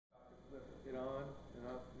get on, and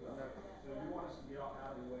I'll have, So you want us to get out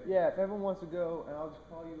of the way? yeah, if everyone wants to go, and I'll just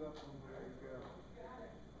call you up and we're ready to go.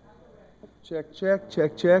 Check, check,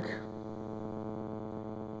 check, check.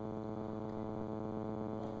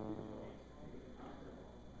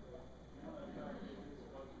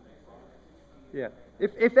 Yeah.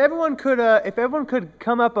 If everyone could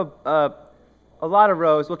come up a lot of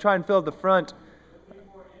rows, we'll try and fill the front.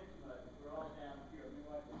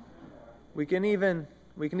 We can even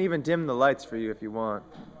dim the lights for you if you want.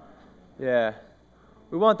 Yeah.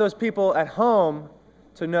 We want those people at home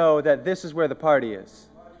to know that this is where the party is.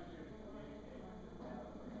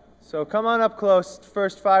 So come on up close.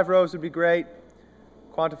 First 5 rows would be great.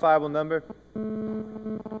 Quantifiable number.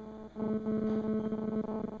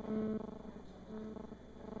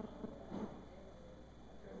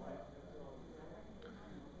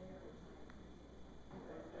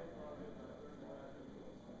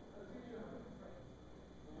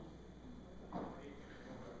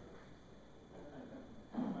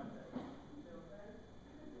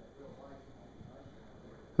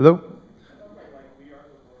 Hello?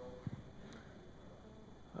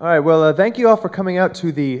 All right, well, thank you all for coming out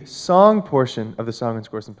to the song portion of the Song and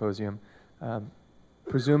Score Symposium.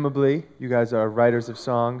 Presumably, you guys are writers of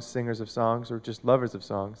songs, singers of songs, or just lovers of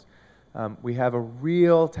songs. We have a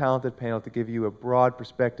real talented panel to give you a broad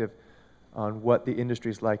perspective on what the industry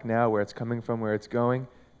is like now, where it's coming from, where it's going,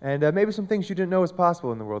 and maybe some things you didn't know was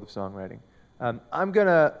possible in the world of songwriting. I'm going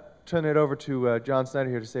to turn it over to John Snyder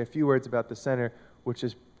here to say a few words about the center, which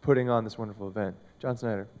is putting on this wonderful event. John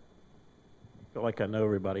Snyder. I feel like I know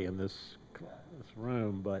everybody in this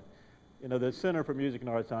room, but you know, the Center for Music and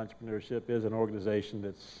Arts Entrepreneurship is an organization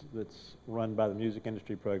that's run by the Music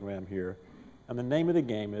Industry Program here, and the name of the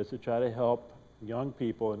game is to try to help young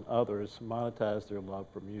people and others monetize their love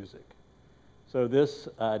for music. So this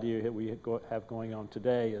idea that we have going on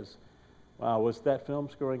today is, wow, was that film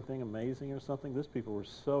scoring thing amazing or something? These people were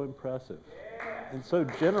so impressive and so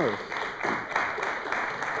generous.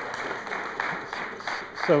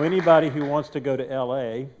 So anybody who wants to go to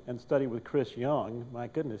LA and study with Chris Young, my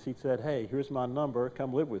goodness, he said, hey, here's my number,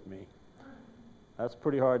 come live with me. That's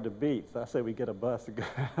pretty hard to beat. So I say we get a bus to go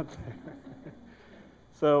out there.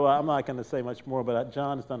 So I'm not going to say much more, but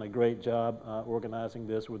John has done a great job organizing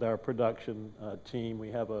this with our production team.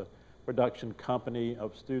 We have a production company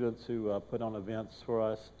of students who put on events for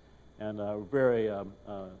us, and very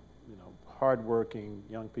hardworking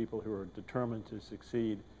young people who are determined to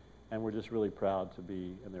succeed, and we're just really proud to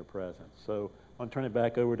be in their presence. So I'll turn it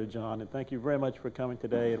back over to John, and thank you very much for coming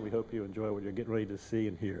today, and we hope you enjoy what you're getting ready to see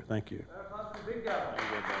and hear. Thank you.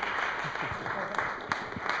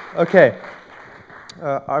 Okay.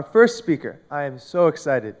 Our first speaker, I am so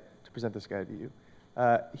excited to present this guy to you.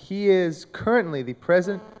 He is currently the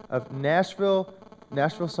president of Nashville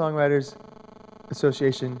Songwriters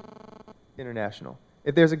Association International.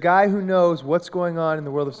 If there's a guy who knows what's going on in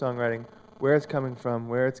the world of songwriting, where it's coming from,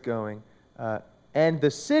 where it's going, and the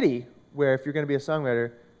city where, if you're going to be a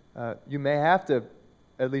songwriter, you may have to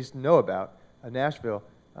at least know about, Nashville,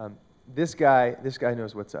 this guy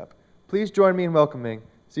knows what's up. Please join me in welcoming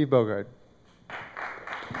Steve Bogard.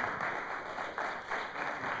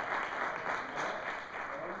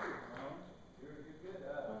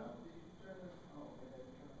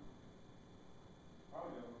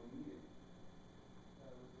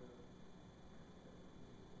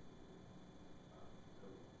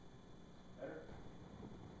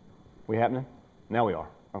 We happening? Now we are.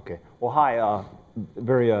 Okay. Well, hi.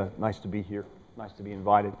 Very nice to be here. Nice to be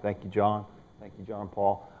invited. Thank you, John. Thank you, John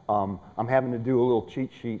Paul. I'm having to do a little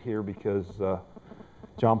cheat sheet here because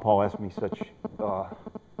John Paul asked me such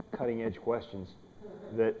cutting-edge questions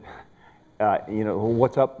that,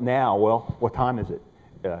 what's up now? Well, what time is it?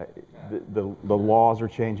 The laws are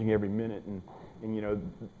changing every minute, and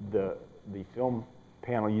the film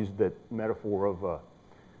panel used that metaphor of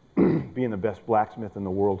being the best blacksmith in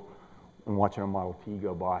the world and watching a Model T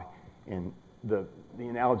go by. And the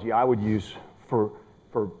analogy I would use for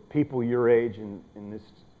people your age in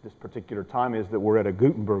this particular time is that we're at a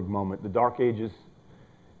Gutenberg moment. The Dark Ages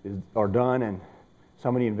are done, and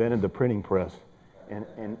somebody invented the printing press.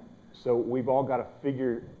 And so we've all got to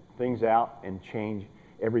figure things out and change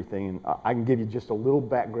everything. And I can give you just a little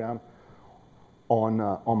background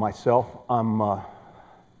on myself. I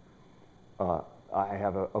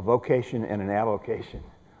have a vocation and an avocation.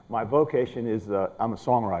 My vocation is I'm a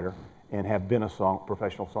songwriter and have been a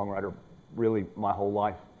professional songwriter really my whole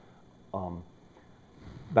life.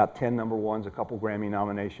 About 10 number ones, a couple Grammy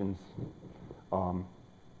nominations. I'm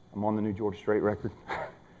on the new George Strait record.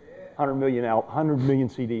 100 million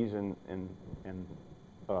CDs and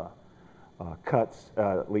cuts,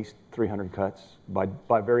 at least 300 cuts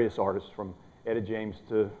by various artists, from Etta James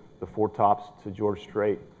to the Four Tops to George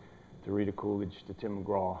Strait to Rita Coolidge to Tim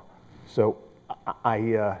McGraw. So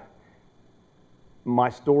my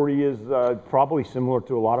story is probably similar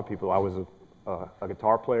to a lot of people. I was a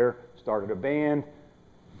guitar player, started a band.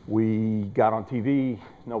 We got on TV,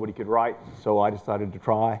 nobody could write, so I decided to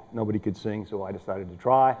try. Nobody could sing, so I decided to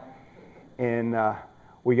try. And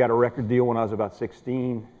we got a record deal when I was about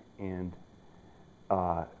 16, and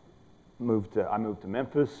I moved to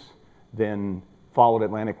Memphis, then followed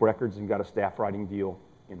Atlantic Records and got a staff writing deal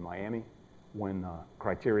in Miami when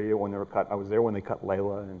Criteria, when they were cut. I was there when they cut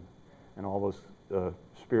Layla and all those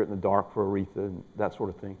Spirit in the Dark for Aretha and that sort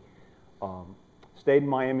of thing. Stayed in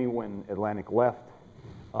Miami when Atlantic left.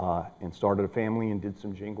 And started a family and did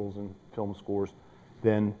some jingles and film scores.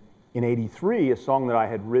 Then in '83, a song that I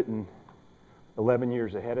had written 11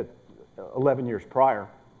 years prior,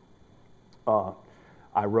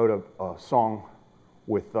 I wrote a song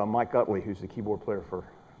with Mike Utley, who's the keyboard player for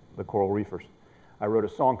the Coral Reefers. I wrote a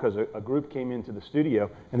song because a group came into the studio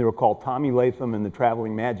and they were called Tommy Latham and the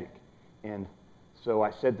Traveling Magic. And so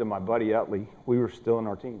I said to my buddy Utley, we were still in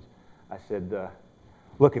our teens, I said,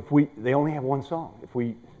 look, they only have one song. If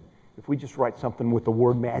we just write something with the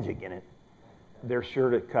word magic in it, they're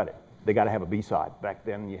sure to cut it. They got to have a B-side. Back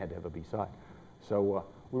then, you had to have a B-side. So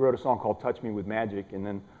we wrote a song called Touch Me with Magic, and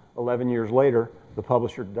then 11 years later, the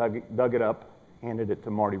publisher dug it up, handed it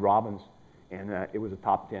to Marty Robbins, and it was a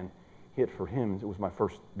top 10 hit for him. It was my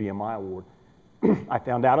first BMI award. I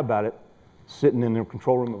found out about it sitting in the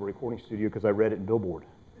control room of a recording studio because I read it in Billboard.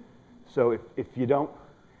 So if you don't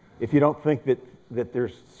think that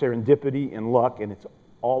there's serendipity and luck, and it's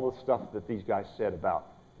all the stuff that these guys said about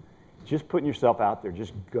just putting yourself out there,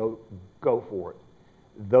 just go for it.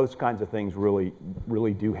 Those kinds of things really,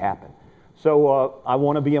 really do happen. So I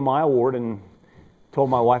won a BMI award and told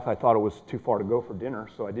my wife I thought it was too far to go for dinner,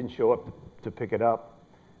 so I didn't show up to pick it up.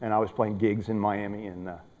 And I was playing gigs in Miami, and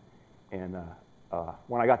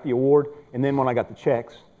when I got the award, and then when I got the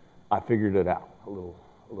checks, I figured it out a little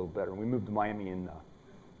better. And we moved to Miami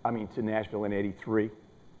to Nashville in '83.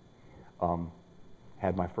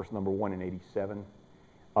 Had my first #1 in '87.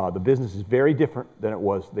 The business is very different than it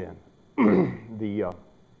was then.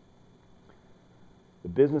 The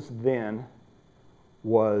business then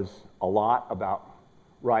was a lot about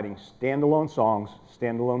writing standalone songs,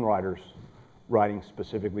 standalone writers, writing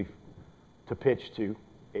specifically to pitch to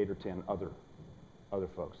 8 or 10 other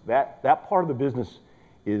folks. That part of the business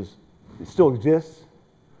it still exists,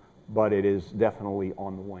 but it is definitely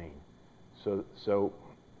on the wane. So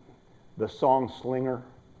the song slinger,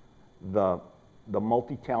 the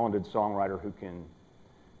multi-talented songwriter who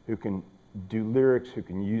can do lyrics, who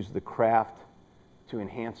can use the craft to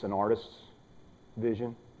enhance an artist's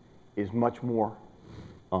vision, is much more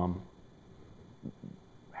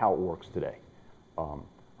how it works today.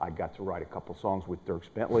 I got to write a couple songs with Dierks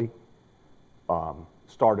Bentley.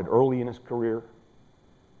 Started early in his career,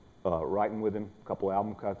 writing with him, a couple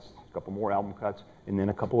album cuts, a couple more album cuts, and then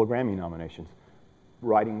a couple of Grammy nominations.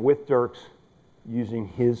 Writing with Dierks, using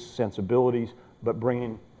his sensibilities, but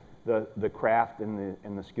bringing the craft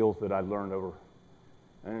and the skills that I learned over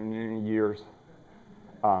years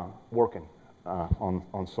working on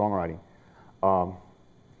songwriting.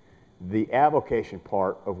 The avocation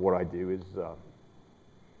part of what I do is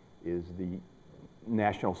the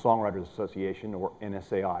National Songwriters Association, or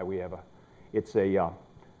NSAI. It's a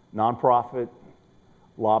nonprofit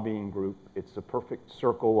lobbying group. It's a perfect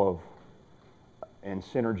circle and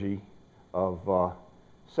synergy of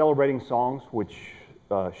celebrating songs, which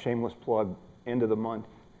shameless plug, end of the month,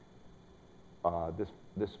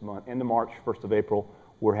 this month, end of March, 1st of April,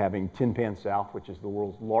 we're having Tin Pan South, which is the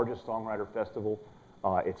world's largest songwriter festival.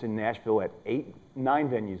 It's in Nashville at 9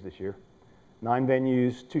 venues this year. 9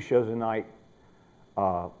 venues, 2 shows a night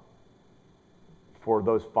for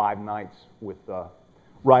those 5 nights with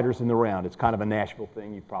writers in the round. It's kind of a Nashville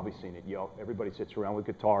thing. You've probably seen it. Everybody sits around with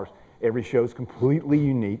guitars. Every show is completely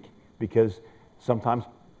unique because sometimes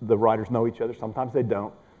the writers know each other, sometimes they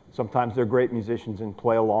don't. Sometimes they're great musicians and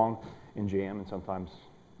play along and jam, and sometimes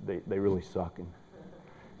they really suck and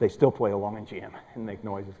they still play along and jam and make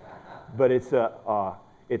noises. But it's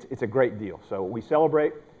a great deal. So we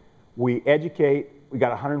celebrate, we educate. We got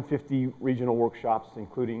 150 regional workshops,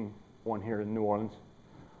 including one here in New Orleans.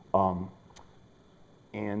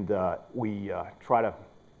 We try to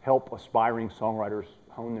help aspiring songwriters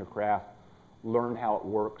hone their craft, learn how it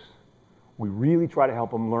works. We really try to help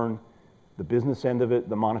them learn the business end of it,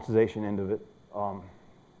 the monetization end of it,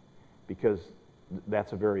 because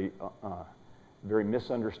that's a very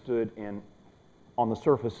misunderstood and, on the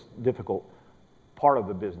surface, difficult part of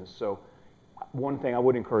the business. So one thing I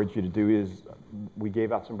would encourage you to do is we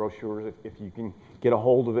gave out some brochures. If you can get a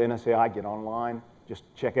hold of NSAI, get online, just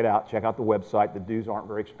check it out. Check out the website. The dues aren't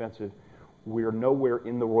very expensive. We're nowhere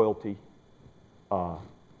in the royalty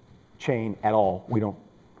chain at all.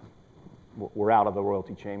 We're out of the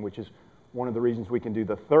royalty chain, which is one of the reasons we can do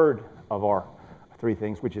the third of our three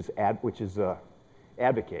things, which is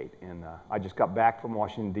advocate. And I just got back from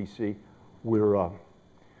Washington, D.C.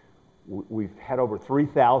 We've had over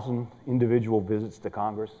 3,000 individual visits to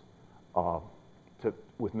Congress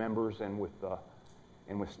with members and with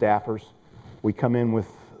staffers. We come in with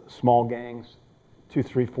small gangs, 2,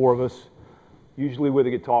 3, 4 of us, usually with a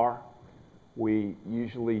guitar. We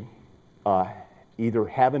usually either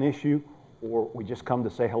have an issue or we just come to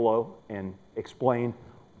say hello and explain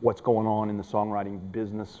what's going on in the songwriting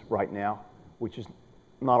business right now, which is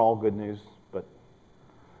not all good news, but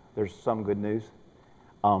there's some good news.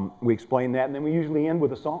 We explain that, and then we usually end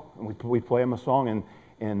with a song. And we play them a song,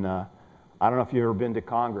 and I don't know if you've ever been to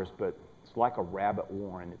Congress, but it's like a rabbit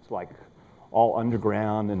warren. It's like all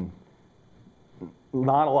underground and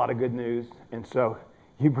not a lot of good news. And so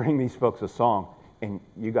you bring these folks a song, and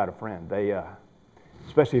you got a friend. They,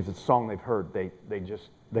 especially if it's a song they've heard, they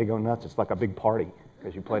go nuts. It's like a big party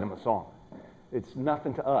because you played them a song. It's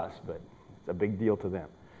nothing to us, but it's a big deal to them.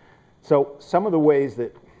 So some of the ways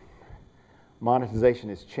that monetization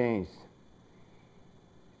has changed.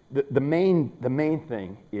 The main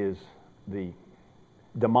thing is the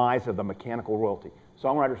demise of the mechanical royalty.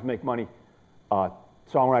 Songwriters make money,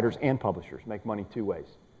 songwriters and publishers make money 2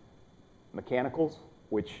 ways. Mechanicals,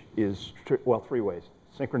 which is, well, 3 ways.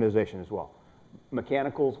 Synchronization as well.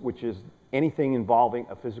 Mechanicals, which is anything involving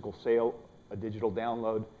a physical sale, a digital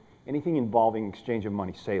download, anything involving exchange of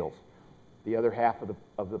money, sales. The other half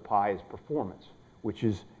of the pie is performance, which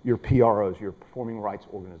is your PROs, your performing rights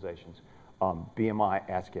organizations, BMI,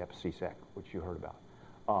 ASCAP, CSAC, which you heard about.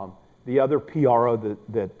 The other PRO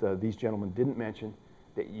that these gentlemen didn't mention,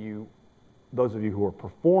 that those of you who are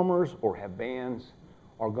performers or have bands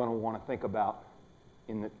are going to want to think about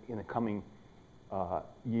in the coming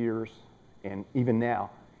years, and even now,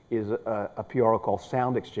 is a PRO called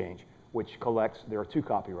Sound Exchange, which collects, there are 2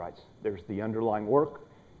 copyrights. There's the underlying work,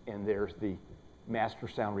 and there's the master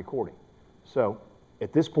sound recording. So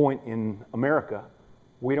at this point in America,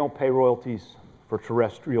 we don't pay royalties for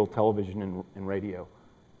terrestrial television and radio,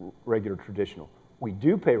 regular traditional. We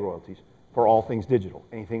do pay royalties for all things digital,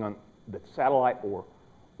 anything on the satellite or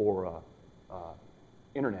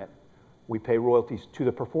internet. We pay royalties to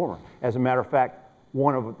the performer. As a matter of fact,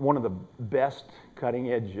 one of the best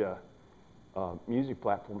cutting-edge music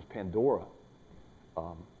platforms, Pandora,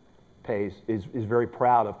 is very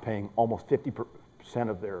proud of paying almost 50%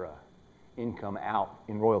 of their income out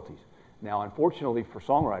in royalties. Now, unfortunately for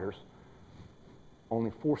songwriters,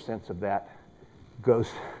 only 4 cents of that goes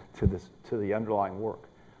to the underlying work,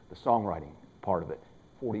 the songwriting part of it.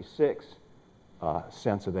 46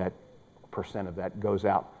 cents of that percent of that goes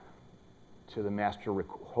out to the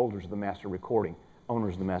holders of the master recording,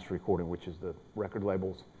 owners of the master recording, which is the record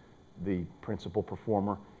labels, the principal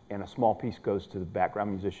performer, and a small piece goes to the background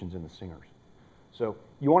musicians and the singers. So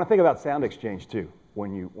you want to think about Sound Exchange too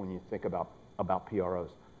when you think about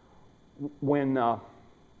PROs. When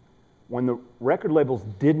the record labels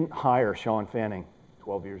didn't hire Sean Fanning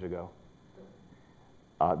 12 years ago,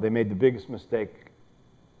 they made the biggest mistake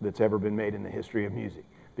that's ever been made in the history of music,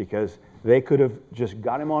 because they could have just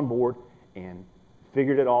got him on board and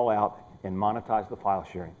figured it all out and monetized the file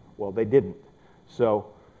sharing. Well, they didn't. So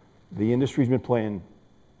the industry's been playing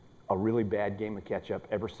a really bad game of catch up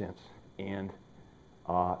ever since. And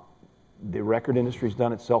the record industry's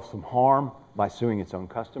done itself some harm by suing its own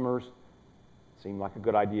customers. Seemed like a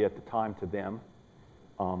good idea at the time to them.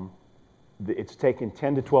 It's taken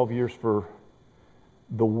 10 to 12 years for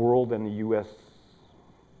the world and the U.S.,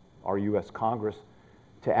 our U.S. Congress,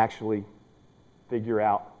 to actually figure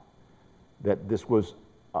out that this was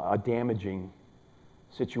a damaging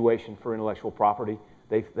situation for intellectual property.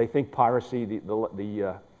 They think piracy,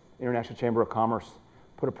 the International Chamber of Commerce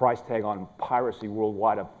put a price tag on piracy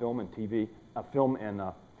worldwide of film and TV, film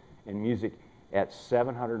and music at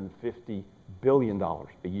 $750 billion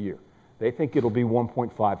a year. They think it'll be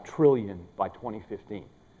 1.5 trillion by 2015.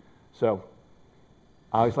 So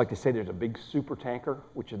I always like to say there's a big super tanker,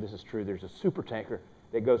 which this is true. There's a super tanker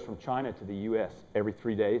that goes from China to the U.S. every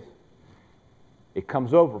 3 days. It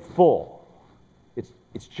comes over full.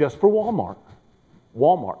 It's just for Walmart.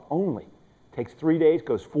 Walmart only. Takes 3 days,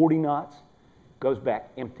 goes 40 knots, goes back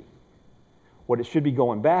empty. What it should be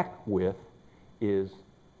going back with is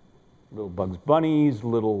little Bugs Bunnies,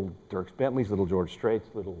 little Dierks Bentleys, little George Straits,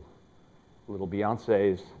 little little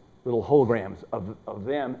Beyoncés, little holograms of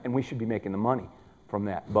them, and we should be making the money from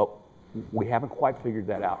that. But we haven't quite figured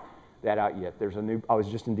that out yet. There's a new, I was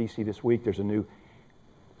just in DC this week, there's a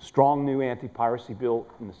strong new anti-piracy bill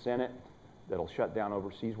in the Senate that'll shut down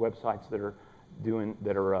overseas websites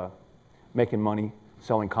that are making money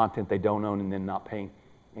selling content they don't own and then not paying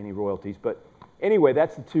any royalties. But anyway,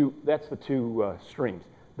 that's the two streams.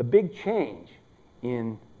 The big change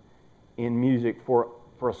in music for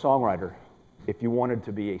a songwriter, if you wanted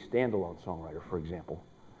to be a standalone songwriter, for example,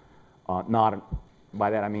 by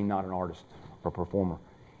that I mean not an artist or performer,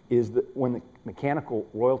 is that when the mechanical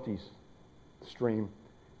royalties stream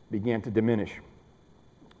began to diminish,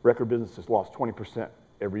 record business has lost 20%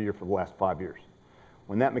 every year for the last 5 years.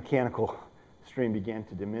 When that mechanical stream began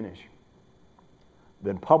to diminish,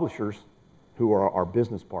 then publishers, who are our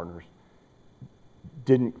business partners,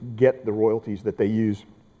 didn't get the royalties that they use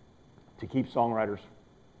to keep songwriters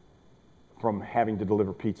from having to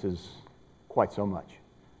deliver pizzas quite so much.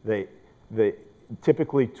 They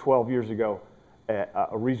typically 12 years ago,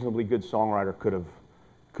 a reasonably good songwriter could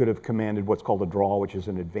have commanded what's called a draw, which is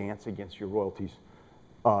an advance against your royalties,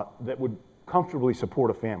 that would comfortably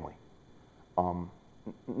support a family.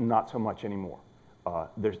 Not so much anymore.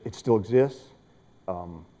 It still exists.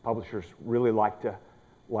 Publishers really like to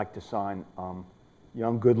sign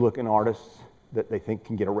young, good-looking artists that they think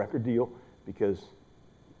can get a record deal, because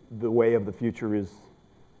the way of the future is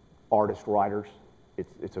artist-writers.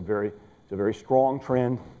 It's a very strong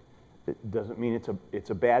trend. It doesn't mean it's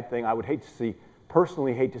a bad thing. I would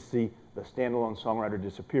personally hate to see the standalone songwriter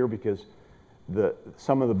disappear, because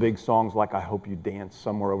some of the big songs, like I Hope You Dance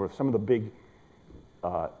Somewhere Over, some of the big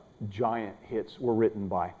giant hits were written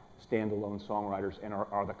by standalone songwriters and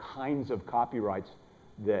are the kinds of copyrights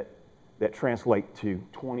that translate to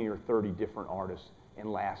 20 or 30 different artists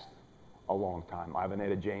and last a long time. I have an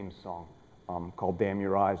Etta James song called Damn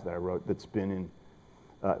Your Eyes that I wrote that's been in,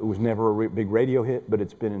 it was never a big radio hit, but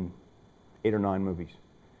it's been in 8 or 9 movies.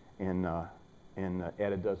 And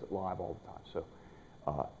Etta does it live all the time. So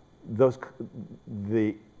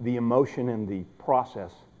the emotion and the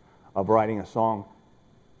process of writing a song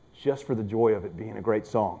just for the joy of it being a great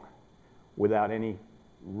song, without any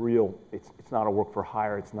real, it's not a work for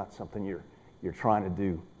hire, it's not something you're trying to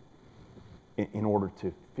do in order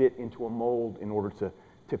to fit into a mold, in order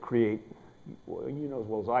to create, well, you know as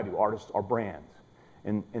well as I do, artists are brands.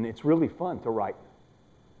 And it's really fun to write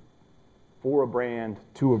for a brand,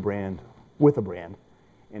 to a brand, with a brand,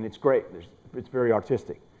 and it's great. It's very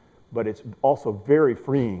artistic, but it's also very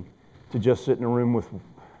freeing to just sit in a room with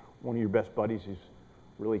one of your best buddies who's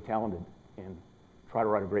really talented and try to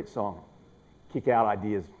write a great song. Kick out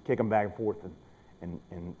ideas, kick them back and forth, and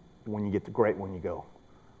when you get the great one, you go,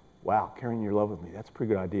 wow, carrying your love with me, that's a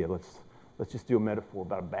pretty good idea. Let's just do a metaphor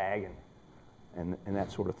about a bag and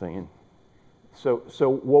that sort of thing. And so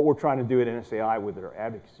what we're trying to do at NSAI with our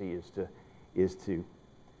advocacy is to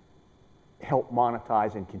help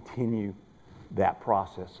monetize and continue that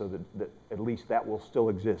process, so that at least that will still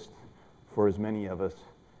exist for as many of us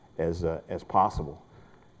as possible.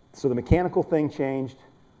 So the mechanical thing changed.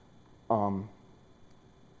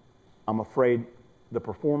 I'm afraid the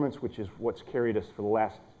performance, which is what's carried us for the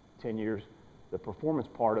last 10 years, the performance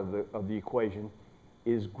part of the equation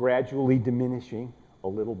is gradually diminishing a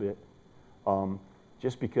little bit,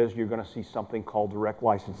 just because you're going to see something called direct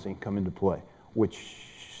licensing come into play, which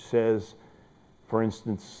says, for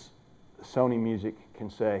instance, Sony Music can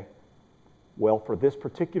say, well, for this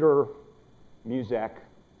particular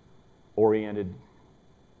Muzak-oriented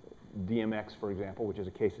DMX, for example, which is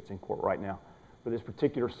a case that's in court right now, for this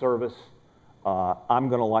particular service, I'm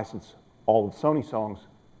going to license all of Sony songs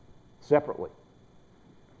separately,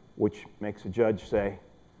 which makes a judge say,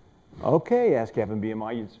 okay, ASCAP and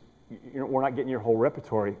BMI, we're not getting your whole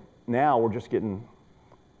repertory. Now we're just getting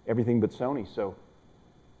everything but Sony, so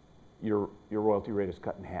your royalty rate is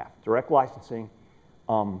cut in half. Direct licensing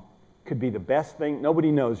could be the best thing.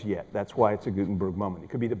 Nobody knows yet. That's why it's a Gutenberg moment. It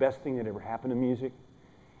could be the best thing that ever happened to music.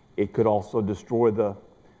 It could also destroy the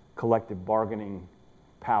collective bargaining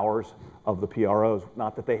powers of the PROs.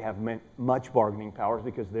 Not that they have much bargaining powers,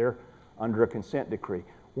 because they're under a consent decree.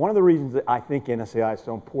 One of the reasons that I think NSAI is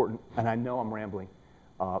so important, and I know I'm rambling,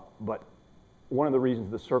 but one of the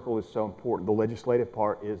reasons the circle is so important, the legislative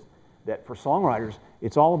part, is that for songwriters,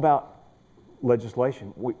 it's all about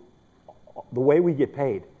legislation. The way we get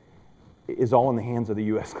paid is all in the hands of the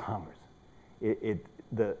U.S. Congress.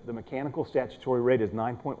 The mechanical statutory rate is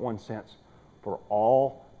 9.1 cents for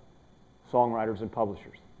all songwriters and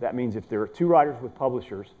publishers. That means if there are 2 writers with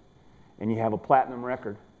publishers and you have a platinum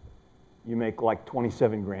record, you make like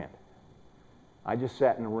 27 grand. I just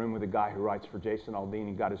sat in a room with a guy who writes for Jason Aldean.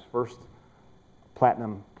 He got his first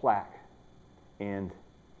platinum plaque, and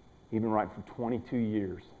he's been writing for 22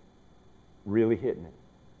 years, really hitting it,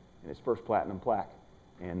 and his first platinum plaque,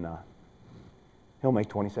 and he'll make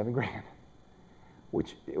 27 grand,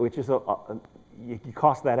 which is you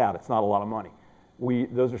cost that out. It's not a lot of money.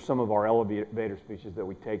 Those are some of our elevator speeches that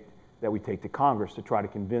we take to Congress to try to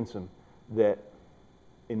convince them that,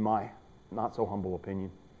 in my not so humble opinion,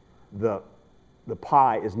 the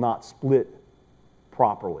pie is not split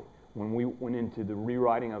properly. When we went into the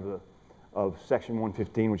rewriting of Section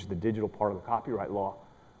 115, which is the digital part of the copyright law,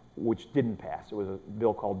 which didn't pass, it was a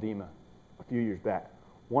bill called DEMA a few years back.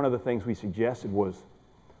 One of the things we suggested was,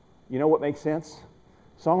 you know what makes sense?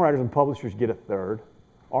 Songwriters and publishers get a third,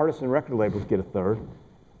 artists and record labels get a third,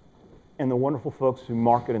 and the wonderful folks who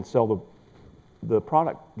market and sell the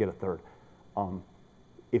product get a third.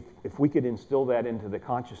 If we could instill that into the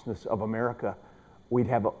consciousness of America, we'd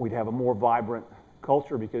have a more vibrant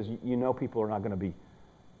culture, because you know people are not going to be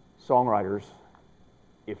songwriters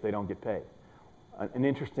if they don't get paid. An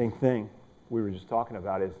interesting thing we were just talking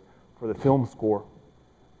about is for the film score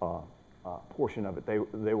portion of it,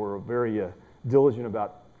 they were very diligent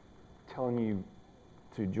about telling you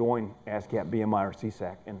to join ASCAP, BMI, or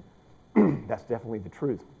CSAC, and that's definitely the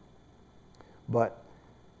truth. But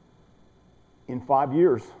in 5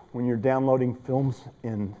 years, when you're downloading films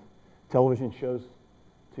and television shows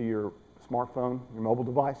to your smartphone, your mobile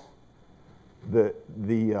device, the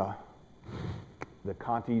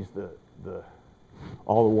Contis,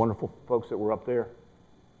 all the wonderful folks that were up there,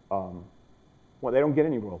 well, they don't get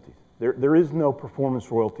any royalties. There is no performance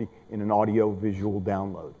royalty in an audio-visual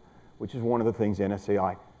download, which is one of the things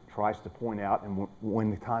NSAI tries to point out, and when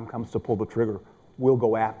the time comes to pull the trigger, we'll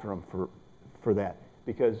go after them for that.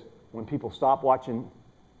 Because when people stop watching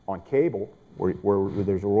on cable, where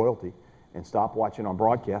there's a royalty, and stop watching on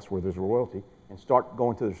broadcast, where there's a royalty, and start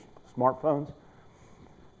going to their smartphones,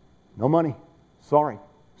 no money, sorry.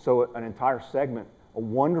 So an entire segment, a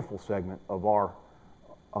wonderful segment of our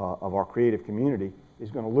creative community is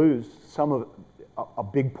going to lose a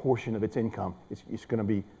big portion of its income. It's going to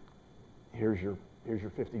be, here's your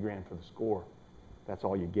 50 grand for the score. That's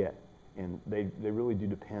all you get. And they really do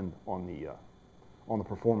depend on the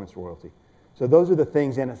performance royalty. So those are the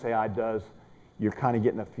things NSAI does. You're kind of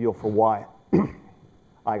getting a feel for why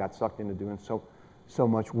I got sucked into doing so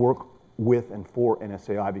much work with and for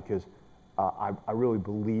NSAI, because I really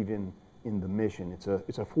believe in the mission. It's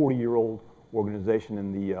a 40-year-old organization,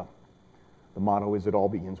 and the motto is, "It all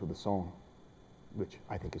begins with a song," which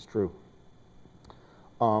I think is true.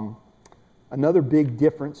 Another big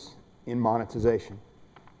difference in monetization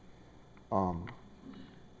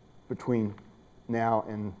between now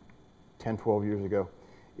and 10, 12 years ago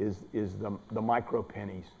is the micro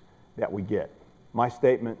pennies that we get. My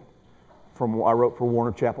statement I wrote for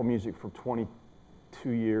Warner Chappell Music for 22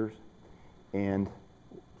 years, and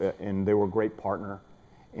they were a great partner.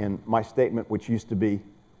 And my statement, which used to be,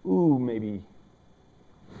 maybe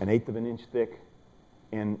 1/8 of an inch thick,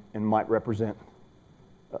 and might represent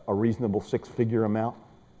a reasonable six-figure amount,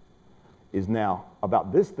 is now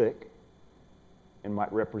about this thick and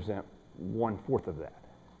might represent 1/4 of that,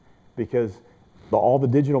 because all the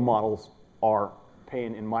digital models are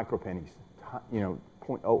paying in micro pennies,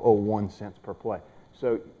 0.001 cents per play.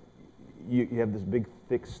 So you have this big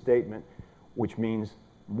thick statement, which means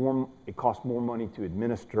it costs more money to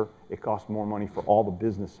administer. It costs more money for all the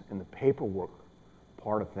business and the paperwork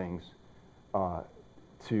part of things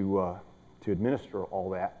to administer all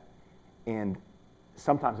that, and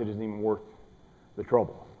sometimes it isn't even worth the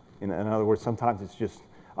trouble. In other words, sometimes it's just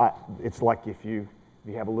it's like if you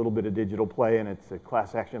have a little bit of digital play and it's a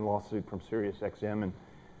class action lawsuit from Sirius XM, and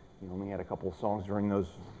you only had a couple of songs during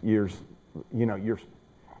those years,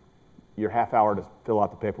 your half hour to fill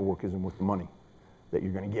out the paperwork isn't worth the money that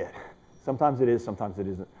you're going to get. Sometimes it is, sometimes it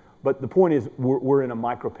isn't. But the point is, we're in a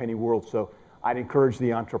micro penny world, so I'd encourage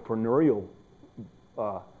the entrepreneurial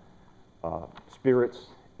spirits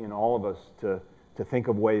in all of us to think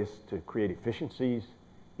of ways to create efficiencies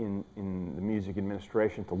in the music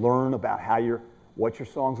administration, to learn about what your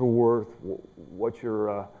songs are worth,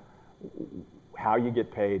 how you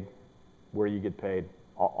get paid, where you get paid,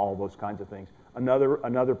 all those kinds of things.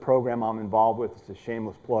 Another program I'm involved with, it's a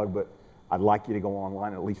shameless plug, but I'd like you to go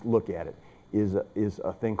online and at least look at it, is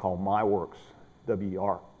a thing called MyWorks,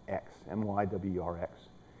 WRX, MYWRX,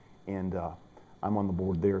 and I'm on the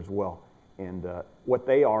board there as well. And what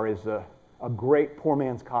they are is a great poor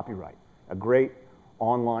man's copyright, a great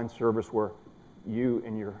online service where you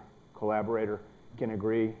and your collaborator can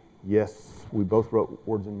agree, yes, we both wrote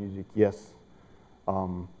words and music, yes,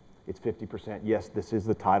 it's 50%. Yes, this is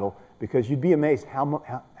the title, because you'd be amazed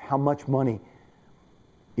how much money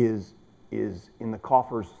is in the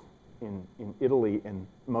coffers in Italy and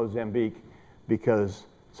Mozambique because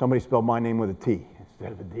somebody spelled my name with a T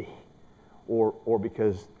instead of a D, or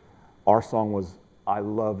because our song was "I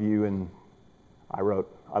love you" and I wrote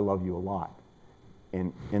 "I love you a lot."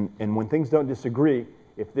 And when things don't disagree,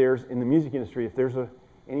 if there's in the music industry, if there's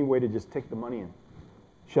any way to just take the money and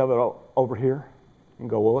shove it over here and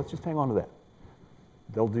go, well, let's just hang on to that,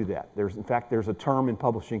 they'll do that. In fact, there's a term in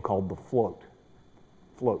publishing called the float.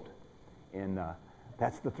 And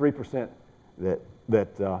that's the 3% that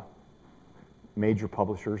major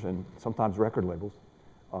publishers and sometimes record labels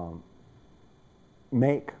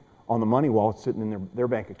make on the money while it's sitting in their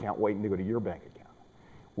bank account waiting to go to your bank account.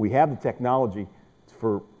 We have the technology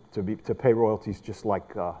to pay royalties just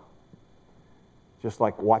like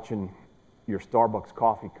watching your Starbucks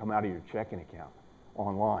coffee come out of your checking account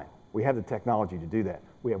online. We have the technology to do that.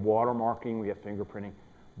 We have watermarking, we have fingerprinting,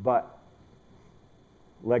 but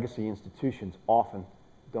legacy institutions often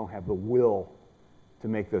don't have the will to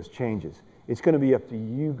make those changes. It's going to be up to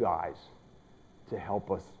you guys to help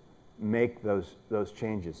us make those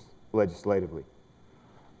changes legislatively.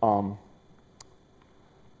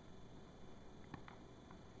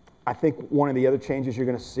 I think one of the other changes you're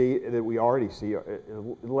going to see that we already see are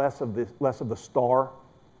less of the star,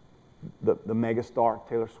 the mega star,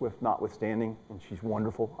 Taylor Swift notwithstanding, and she's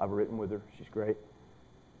wonderful. I've written with her; she's great.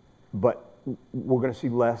 But we're going to see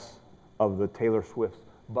less of the Taylor Swifts,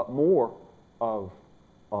 but more of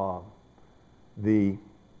the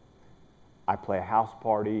I play a house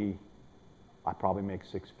party, I probably make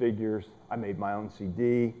 6 figures, I made my own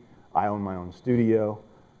CD, I own my own studio,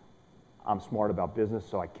 I'm smart about business,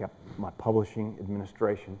 so I kept my publishing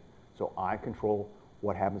administration, so I control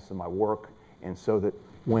what happens to my work, and so that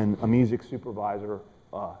when a music supervisor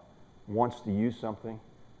wants to use something,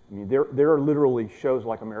 I mean, there are literally shows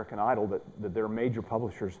like American Idol that there are major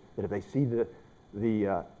publishers that if they see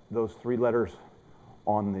those 3 letters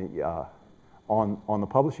on the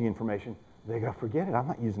publishing information, they go, forget it, I'm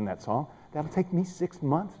not using that song. That'll take me 6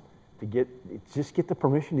 months to get the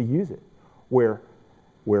permission to use it. Where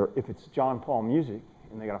if it's John Paul Music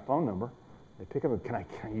and they got a phone number, they pick up, can I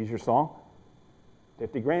use your song?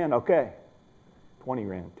 50 grand, okay. 20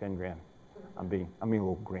 grand, 10 grand. I'm being a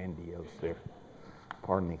little grandiose there.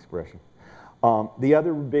 Pardon the expression. The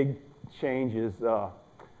other big change is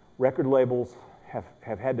record labels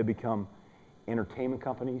have had to become entertainment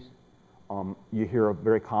companies. You hear a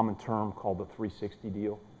very common term called the 360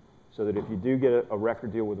 deal, so that if you do get a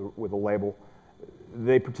record deal with a label,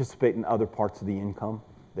 they participate in other parts of the income.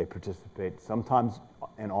 They participate sometimes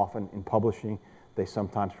and often in publishing. They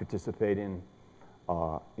sometimes participate in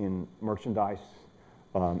merchandise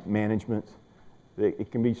management. It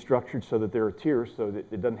can be structured so that there are tiers, so that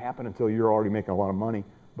it doesn't happen until you're already making a lot of money.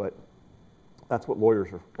 But that's what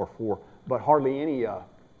lawyers are for. But hardly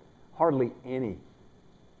any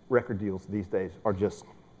record deals these days are just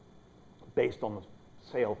based on the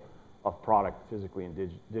sale of product physically and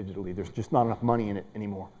digitally. There's just not enough money in it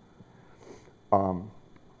anymore.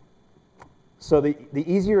 So the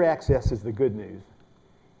easier access is the good news.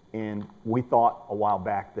 And we thought a while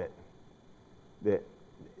back that the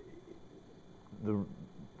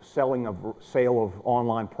sale of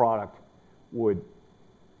online product would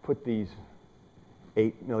put these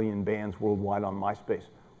 8 million bands worldwide on MySpace,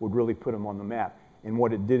 would really put them on the map. And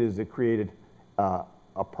what it did is it created a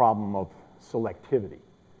problem of selectivity.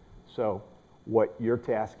 So what your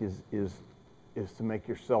task is to make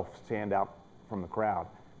yourself stand out from the crowd,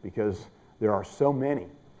 because there are so many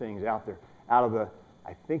things out there. Out of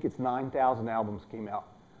I think it's 9,000 albums came out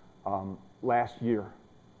last year,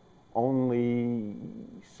 only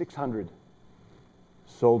 600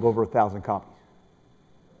 sold over 1,000 copies,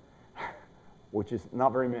 which is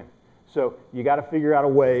not very many. So you got to figure out a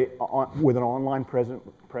way with an online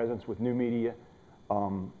presence with new media,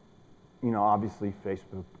 obviously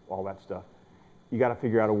Facebook, all that stuff. You got to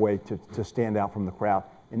figure out a way to stand out from the crowd,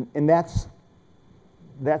 and that's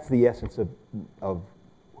the essence of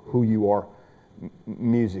who you are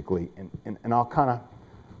musically. And I'll kind of,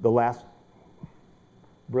 the last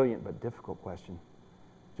brilliant but difficult question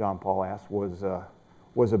John Paul asked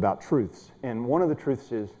was about truths. And one of the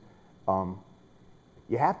truths is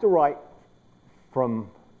you have to write from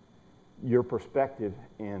your perspective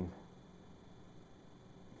and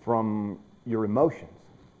from your emotions.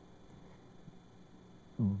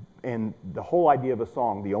 And the whole idea of a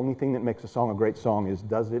song, the only thing that makes a song a great song is,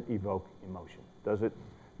 does it evoke emotion? Does it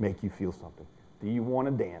make you feel something? Do you want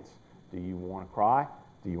to dance? Do you want to cry?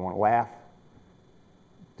 Do you want to laugh?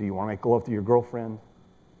 Do you want to make love to your girlfriend?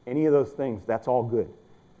 any of those things, that's all good.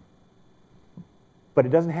 But it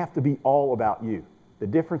doesn't have to be all about you. The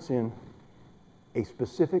difference in a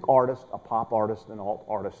specific artist, a pop artist, an alt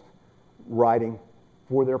artist, writing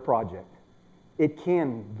for their project, it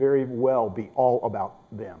can very well be all about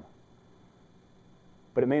them.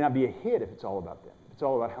 But it may not be a hit if it's all about them. It's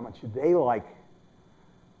all about how much they like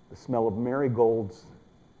the smell of marigolds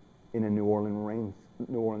in a New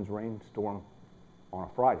Orleans rainstorm on a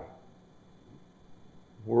Friday.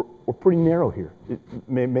 We're pretty narrow here. It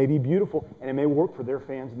may be beautiful, and it may work for their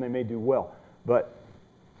fans, and they may do well. But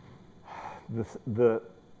the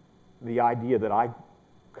idea that I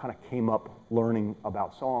kind of came up learning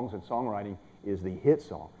about songs and songwriting is the hit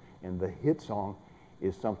song. And the hit song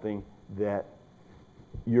is something that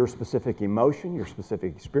your specific emotion, your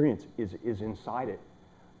specific experience is inside it.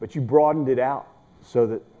 But you broadened it out so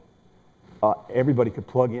that everybody could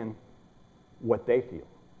plug in what they feel.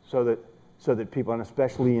 So that people, and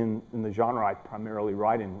especially in the genre I primarily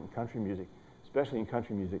write in country music, especially in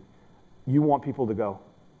country music, you want people to go,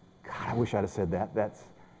 God, I wish I'd have said that. That's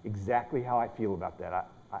exactly how I feel about that.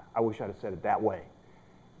 I wish I'd have said it that way.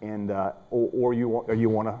 And or you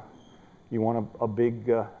want a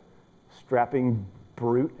big strapping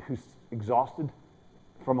brute who's exhausted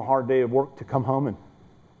from a hard day of work to come home and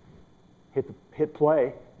hit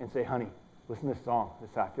play and say, honey, listen to this song. This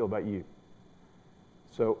is how I feel about you.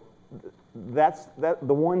 So that's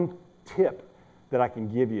the one tip that I can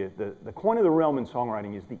give you. The coin of the realm in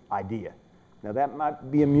songwriting is the idea. Now that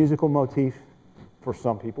might be a musical motif for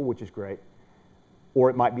some people, which is great. Or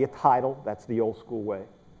it might be a title, that's the old school way.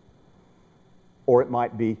 Or it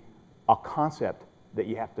might be a concept that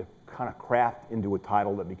you have to kind of craft into a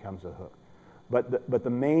title that becomes a hook. But the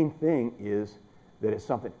main thing is that it's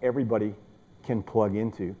something everybody can plug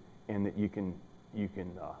into, and that you can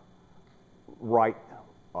write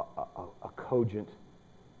a cogent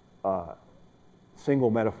single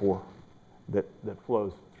metaphor that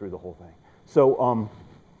flows through the whole thing. So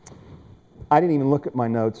I didn't even look at my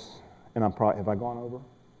notes, and have I gone over?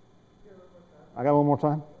 I got a little more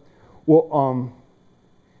time? Well,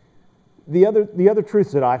 the other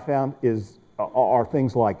truths that I found are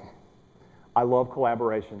things like, I love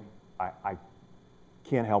collaboration. I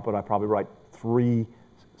can't help it. I probably write 3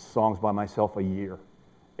 songs by myself a year.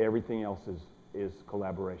 Everything else is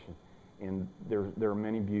collaboration. And there are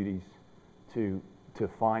many beauties to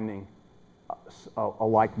finding a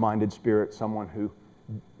like-minded spirit, someone who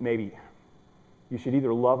maybe you should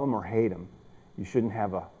either love them or hate them. You shouldn't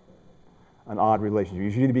have an odd relationship.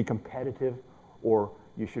 You should either be competitive, or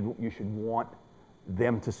you should want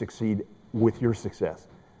them to succeed with your success.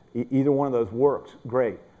 Either one of those works,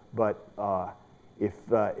 great. But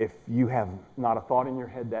if you have not a thought in your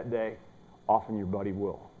head that day, often your buddy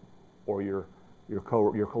will, or your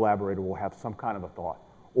collaborator will have some kind of a thought,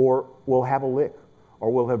 or will have a lick,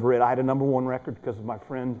 or will have read. I had a #1 record because my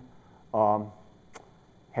friend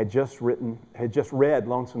had just read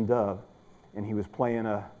Lonesome Dove, and he was playing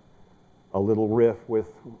a little riff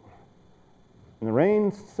with, and the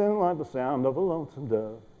rain sounded like the sound of a lonesome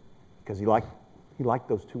dove, because he liked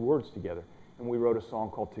those 2 words together. And we wrote a song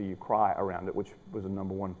called Till You Cry around it, which was a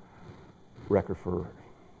 #1 record for,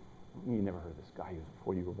 you never heard of this guy, he was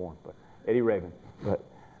before you were born, but Eddie Raven. But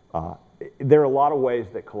there are a lot of ways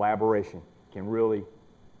that collaboration can really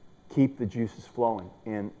keep the juices flowing.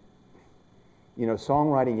 And you know,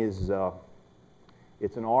 songwriting is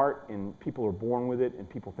it's an art, and people are born with it, and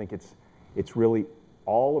people think it's really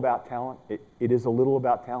all about talent. It is a little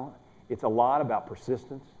about talent. It's a lot about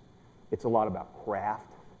persistence. It's a lot about craft.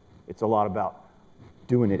 It's a lot about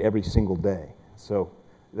doing it every single day. So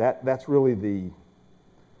that's really the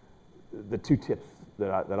 2 tips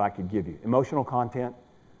that I could give you. Emotional content.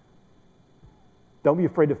 Don't be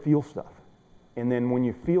afraid to feel stuff. And then when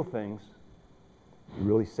you feel things, you're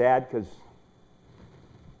really sad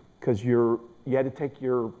because you had to take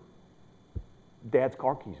your dad's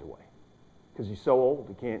car keys away because he's so old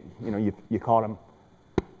he can't. You know, you caught him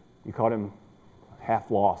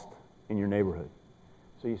half lost in your neighborhood.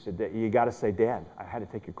 So you said, you got to say, Dad, I had to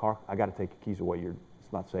take your car. I got to take your keys away.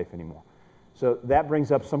 It's not safe anymore. So that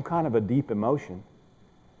brings up some kind of a deep emotion.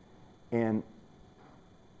 And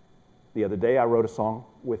the other day I wrote a song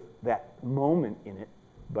with that moment in it,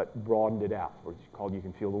 but broadened it out. It's called "You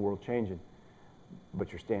Can Feel the World Changing,"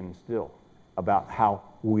 but you're standing still. About how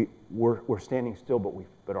we're standing still,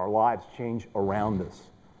 but our lives change around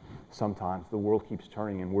us. Sometimes the world keeps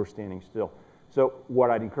turning and we're standing still. So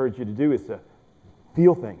what I'd encourage you to do is to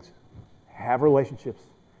feel things, have relationships,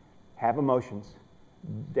 have emotions.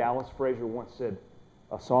 Dallas Frazier once said,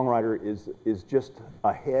 a songwriter is just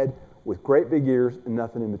a head with great big ears and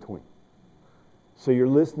nothing in between. So you're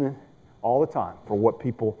listening all the time for what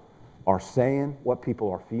people are saying, what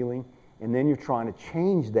people are feeling, and then you're trying to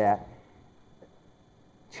change that,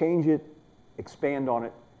 change it, expand on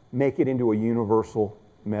it, make it into a universal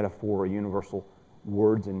metaphor, a universal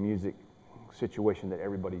words and music situation that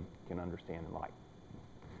everybody can understand and like.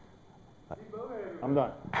 I'm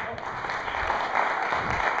done.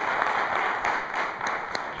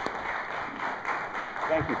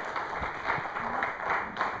 Thank you.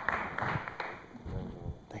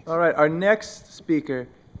 All right, our next speaker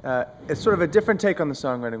is sort of a different take on the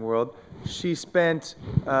songwriting world. She spent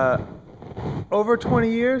over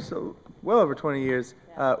 20 years, well over 20 years,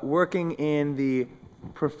 working in the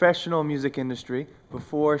professional music industry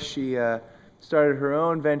before she started her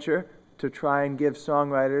own venture to try and give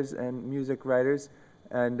songwriters and music writers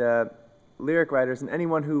and lyric writers and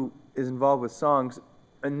anyone who is involved with songs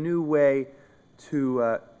a new way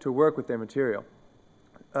to work with their material.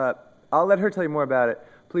 I'll let her tell you more about it.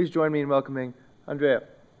 Please join me in welcoming Andrea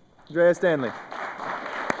Stanley.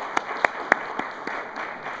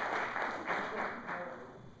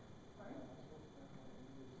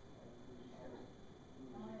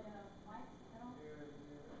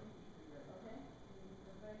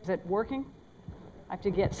 Is it working? I have to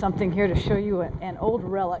get something here to show you an old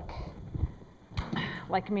relic,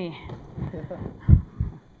 like me.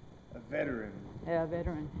 A veteran. Yeah, a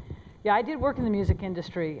veteran. Yeah, I did work in the music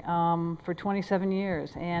industry for 27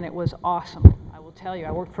 years, and it was awesome. I will tell you,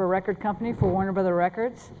 I worked for a record company, for Warner Brothers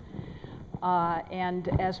Records, and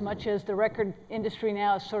as much as the record industry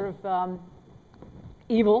now is sort of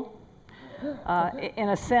evil, in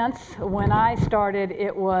a sense, when I started,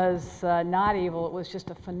 it was not evil. It was just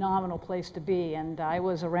a phenomenal place to be, and I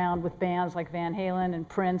was around with bands like Van Halen and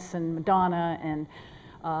Prince and Madonna, and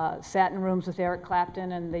sat in rooms with Eric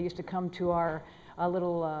Clapton, and they used to come to our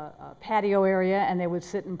little patio area, and they would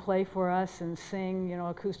sit and play for us and sing, you know,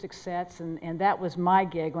 acoustic sets, and that was my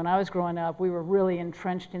gig. When I was growing up, we were really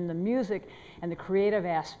entrenched in the music and the creative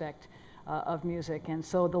aspect of music, and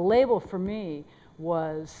so the label for me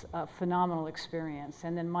was a phenomenal experience.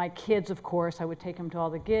 And then my kids, of course, I would take them to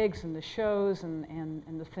all the gigs and the shows and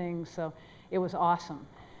the things, so it was awesome.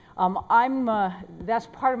 That's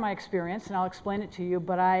part of my experience, and I'll explain it to you,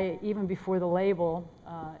 but even before the label,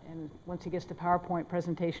 and once he gets the PowerPoint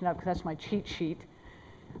presentation up, because that's my cheat sheet,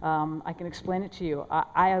 I can explain it to you.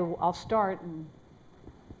 I'll start, and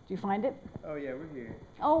do you find it? Oh yeah, we're here.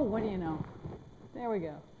 Oh, what do you know? There we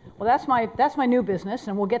go. Well, that's my new business,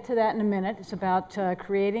 and we'll get to that in a minute. It's about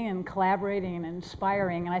creating and collaborating and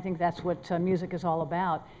inspiring, and I think that's what music is all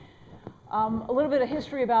about. A little bit of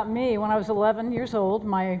history about me. When I was 11 years old,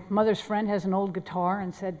 my mother's friend has an old guitar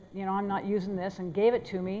and said, you know, I'm not using this, and gave it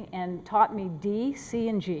to me and taught me D, C,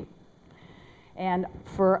 and G. And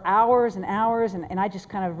for hours and hours, and I just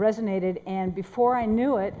kind of resonated, and before I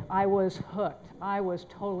knew it, I was hooked. I was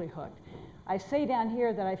totally hooked. I say down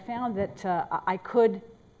here that I found that I could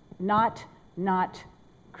not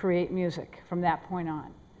create music from that point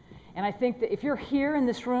on. And I think that if you're here in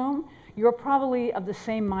this room, you're probably of the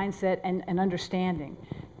same mindset and understanding.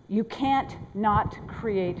 You can't not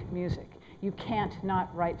create music. You can't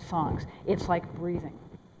not write songs. It's like breathing.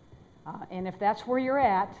 And if that's where you're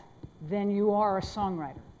at, then you are a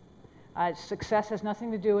songwriter. Success has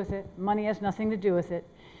nothing to do with it. Money has nothing to do with it.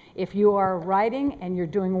 If you are writing and you're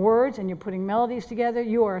doing words and you're putting melodies together,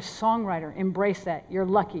 you are a songwriter. Embrace that. You're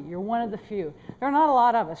lucky. You're one of the few. There are not a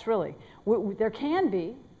lot of us, really. There can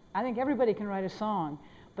be. I think everybody can write a song.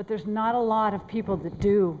 But there's not a lot of people that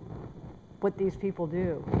do what these people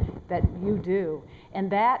do, that you do. And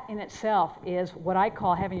that in itself is what I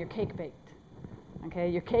call having your cake baked. Okay,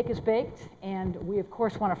 your cake is baked, and we, of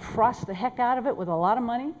course, want to frost the heck out of it with a lot of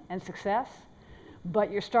money and success.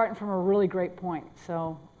 But you're starting from a really great point,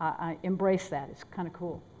 so I embrace that. It's kind of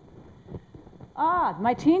cool.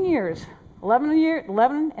 My teen years,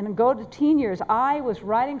 11 and go to teen years, I was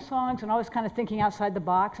writing songs and always kind of thinking outside the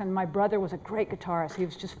box, and my brother was a great guitarist. He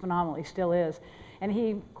was just phenomenal. He still is. And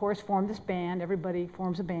he, of course, formed this band. Everybody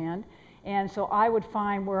forms a band. And so I would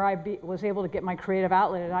find where I was able to get my creative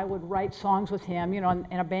outlet, and I would write songs with him. You know,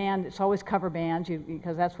 in a band, it's always cover bands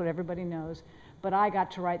because that's what everybody knows. But I got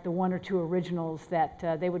to write the one or two originals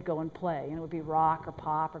that they would go and play. And it would be rock or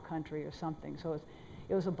pop or country or something. So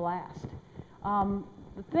it was a blast.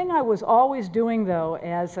 The thing I was always doing, though,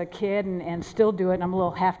 as a kid, and still do it, and I'm a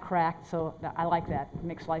little half-cracked, so I like that. It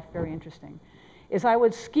makes life very interesting, is I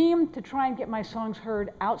would scheme to try and get my songs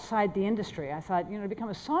heard outside the industry. I thought, you know, to become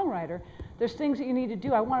a songwriter, there's things that you need to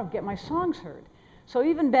do. I want to get my songs heard. So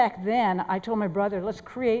even back then, I told my brother, let's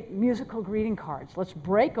create musical greeting cards. Let's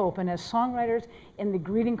break open as songwriters in the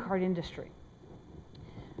greeting card industry.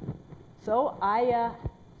 So I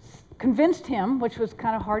convinced him, which was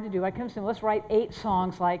kind of hard to do. I convinced him, let's write 8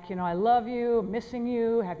 songs like, you know, I love you, missing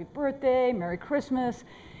you, happy birthday, Merry Christmas,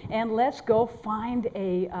 and let's go find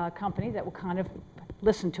a company that will kind of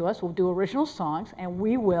listen to us. We'll do original songs, and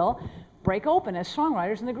we will break open as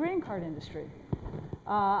songwriters in the greeting card industry.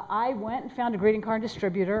 I went and found a greeting card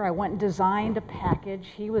distributor. I went and designed a package.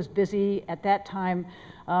 He was busy at that time.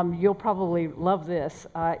 You'll probably love this.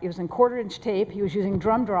 It was in 1/4-inch tape. He was using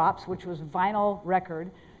drum drops, which was vinyl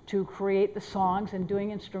record, to create the songs and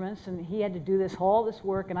doing instruments, and he had to do all this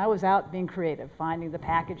work, and I was out being creative, finding the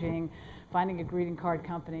packaging, finding a greeting card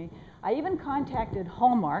company. I even contacted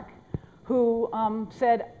Hallmark, who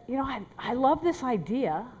said, you know, I love this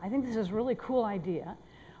idea. I think this is a really cool idea,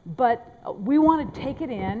 but we want to take it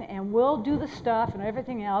in, and we'll do the stuff and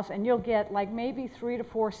everything else, and you'll get like maybe 3 to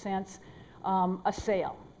 4 cents a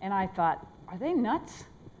sale. And I thought, are they nuts?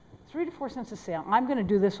 3 to 4 cents a sale. I'm going to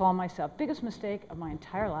do this all myself. Biggest mistake of my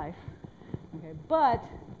entire life. Okay, but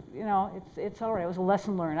you know, it's all right. It was a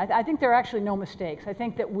lesson learned. I think there are actually no mistakes. I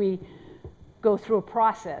think that we go through a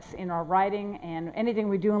process in our writing and anything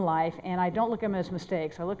we do in life, and I don't look at them as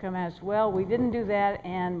mistakes. I look at them as, well, we didn't do that,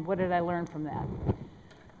 and what did I learn from that?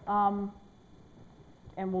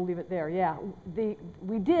 And we'll leave it there. Yeah,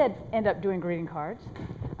 we did end up doing greeting cards.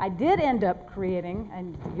 I did end up creating,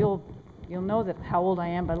 and you'll know that how old I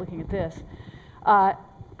am by looking at this,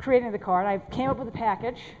 creating the card. I came up with a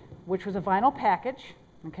package, which was a vinyl package,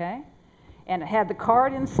 okay? And it had the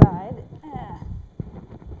card inside.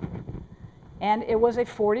 And it was a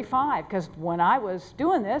 45, because when I was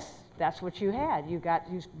doing this, that's what you had.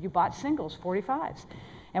 You bought singles, 45s.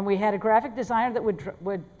 And we had a graphic designer that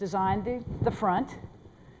would design the front.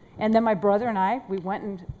 And then my brother and I, we went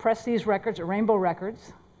and pressed these records at Rainbow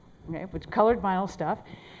Records, okay, with colored vinyl stuff.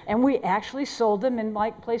 And we actually sold them in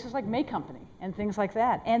like places like May Company and things like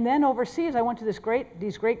that. And then overseas, I went to these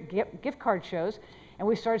great gift card shows, and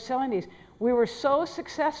we started selling these. We were so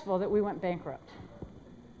successful that we went bankrupt.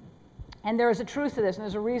 And there is a truth to this, and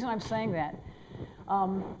there's a reason I'm saying that.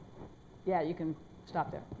 Yeah, you can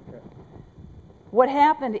stop there. Sure. What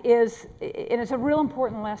happened is, and it's a real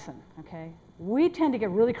important lesson, okay? We tend to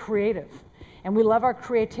get really creative, and we love our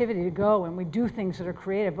creativity to go, and we do things that are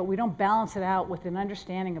creative, but we don't balance it out with an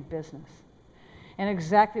understanding of business. And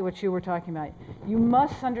exactly what you were talking about. You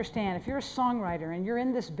must understand, if you're a songwriter and you're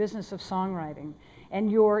in this business of songwriting, and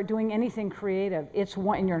you're doing anything creative,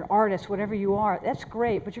 and you're an artist, whatever you are, that's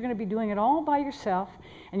great, but you're going to be doing it all by yourself,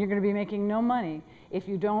 and you're going to be making no money if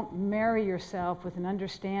you don't marry yourself with an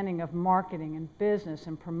understanding of marketing and business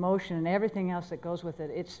and promotion and everything else that goes with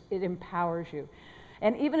it. It empowers you.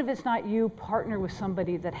 And even if it's not you, partner with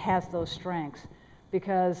somebody that has those strengths.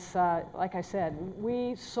 Because, like I said,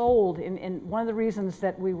 we sold, and one of the reasons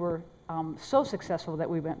that we were so successful that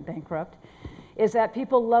we went bankrupt is that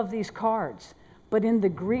people love these cards. But in the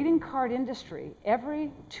greeting card industry,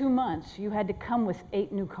 every 2 months, you had to come with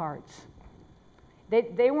 8 new cards.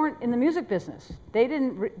 They weren't in the music business. They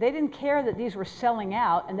didn't care that these were selling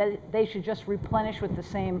out and that they should just replenish with the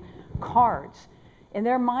same cards. In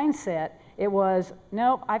their mindset, it was,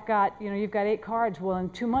 nope, you've got 8 cards. Well, in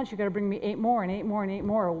 2 months, you've got to bring me 8 more and 8 more and 8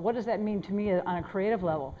 more. What does that mean to me on a creative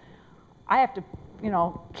level? I have to,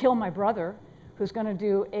 kill my brother, who's going to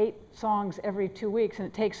do 8 songs every 2 weeks, and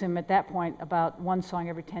it takes him at that point about 1 song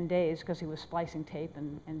every 10 days because he was splicing tape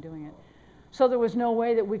and doing it. So there was no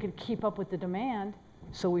way that we could keep up with the demand,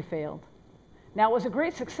 so we failed. Now, it was a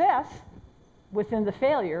great success within the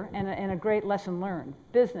failure and a great lesson learned.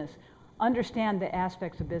 Business, understand the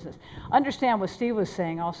aspects of business. Understand what Steve was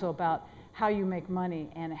saying also about how you make money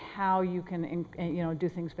and how you can do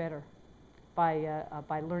things better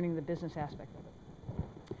by learning the business aspect of it.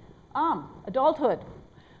 Adulthood.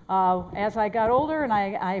 As I got older and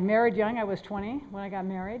I married young, I was 20 when I got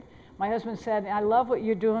married. My husband said, I love what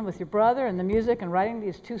you're doing with your brother and the music and writing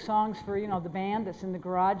these 2 songs for, the band that's in the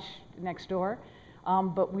garage next door,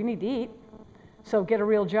 but we need to eat, so get a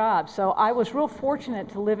real job. So I was real fortunate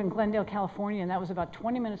to live in Glendale, California, and that was about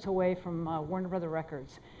 20 minutes away from Warner Brothers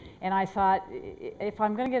Records. And I thought, if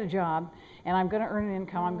I'm going to get a job and I'm going to earn an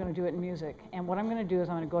income, I'm going to do it in music. And what I'm going to do is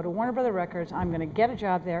I'm going to go to Warner Brothers Records, I'm going to get a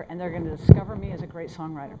job there, and they're going to discover me as a great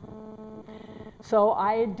songwriter. So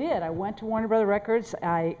I did. I went to Warner Brothers Records.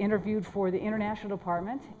 I interviewed for the international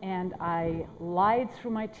department, and I lied through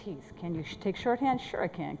my teeth. Can you take shorthand? Sure I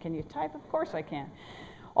can. Can you type? Of course I can.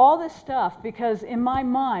 All this stuff, because in my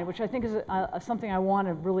mind, which I think is something I want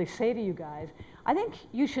to really say to you guys, I think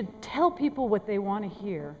you should tell people what they want to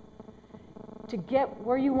hear to get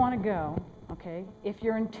where you want to go, okay, if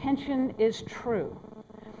your intention is true.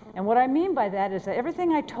 And what I mean by that is that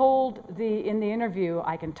everything I told in the interview,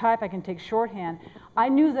 I can type, I can take shorthand, I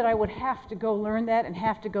knew that I would have to go learn that and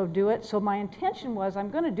have to go do it. So my intention was, I'm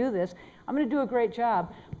going to do this, I'm going to do a great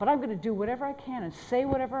job, but I'm going to do whatever I can and say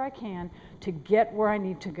whatever I can to get where I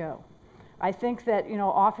need to go. I think that, you know,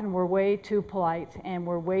 often we're way too polite and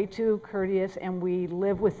we're way too courteous and we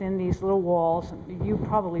live within these little walls. You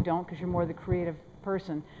probably don't because you're more the creative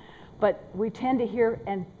person. But we tend to hear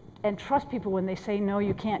and trust people when they say, no,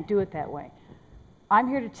 you can't do it that way. I'm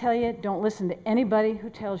here to tell you, don't listen to anybody who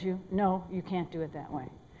tells you, no, you can't do it that way.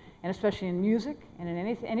 And especially in music and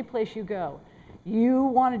in any place you go. You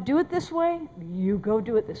want to do it this way, you go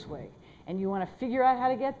do it this way. And you want to figure out how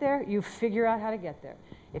to get there, you figure out how to get there.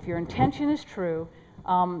 If your intention is true,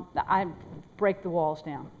 I break the walls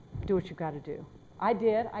down. Do what you've got to do. I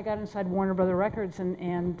did. I got inside Warner Brothers Records,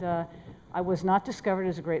 and I was not discovered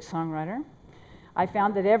as a great songwriter. I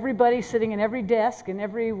found that everybody sitting in every desk and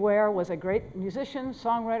everywhere was a great musician,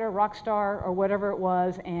 songwriter, rock star, or whatever it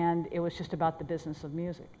was, and it was just about the business of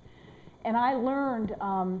music. And I learned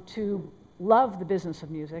to love the business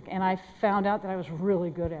of music, and I found out that I was really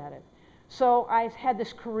good at it. So I had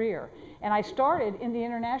this career, and I started in the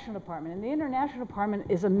international department. And the international department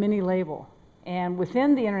is a mini label. And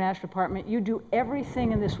within the international department, you do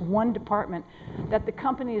everything in this one department that the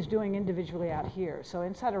company is doing individually out here. So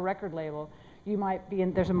inside a record label, you might be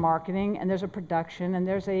in, there's a marketing, and there's a production, and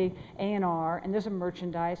there's a A&R, and there's a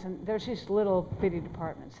merchandise, and there's these little bitty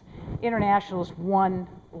departments. International is one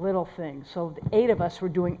little thing. So the 8 of us were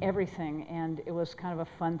doing everything, and it was kind of a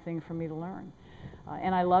fun thing for me to learn.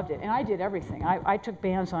 And I loved it. And I did everything. I took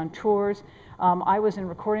bands on tours. I was in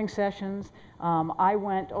recording sessions. I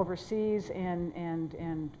went overseas and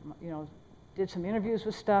you know, did some interviews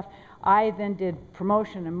with stuff. I then did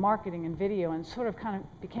promotion and marketing and video and sort of kind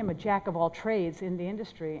of became a jack of all trades in the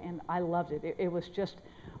industry, and I loved it. It was just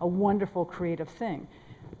a wonderful creative thing.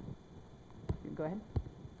 Go ahead.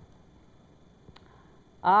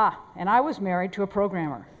 And I was married to a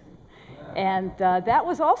programmer. And that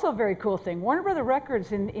was also a very cool thing. Warner Brothers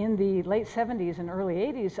Records in the late 70s and early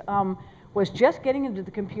 80s was just getting into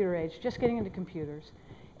the computer age, just getting into computers.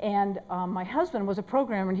 And my husband was a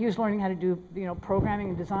programmer, and he was learning how to do, you know, programming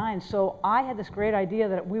and design. So I had this great idea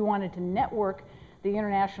that we wanted to network the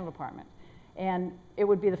international department. And it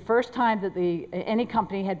would be the first time that any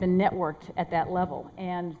company had been networked at that level.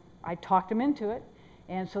 And I talked him into it.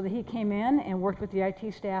 And so that he came in and worked with the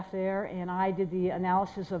IT staff there, and I did the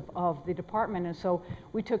analysis of the department. And so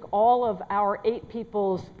we took all of our 8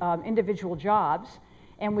 people's individual jobs,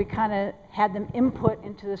 and we kind of had them input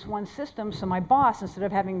into this one system. So my boss, instead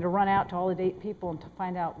of having to run out to all the 8 people and to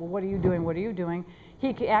find out, well, what are you doing, what are you doing,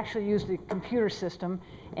 he could actually use the computer system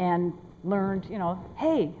and learned, you know,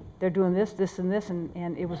 hey, they're doing this, this, and this,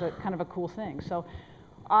 and it was a kind of a cool thing. So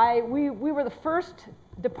we were the first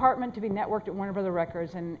department to be networked at Warner Brothers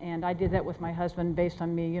Records, and I did that with my husband based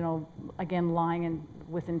on me, you know, again, lying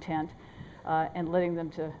with intent and letting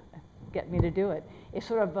them to get me to do it. It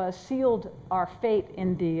sort of sealed our fate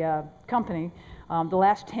in the company. The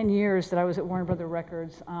last 10 years that I was at Warner Brothers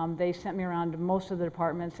Records, they sent me around to most of the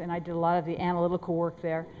departments, and I did a lot of the analytical work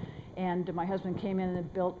there. And my husband came in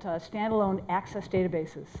and built standalone access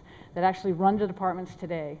databases that actually run the departments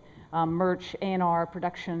today. Merch, A&R,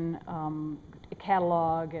 production,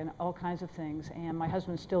 catalog, and all kinds of things. And my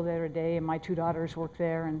husband's still there today, and my 2 daughters work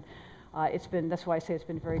there, and that's why I say it's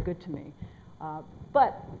been very good to me.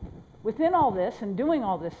 But within all this and doing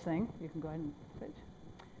all this thing, you can go ahead and switch.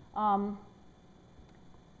 I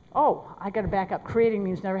got to back up. Creating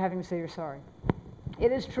means never having to say you're sorry.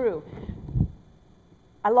 It is true.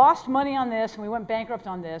 I lost money on this, and we went bankrupt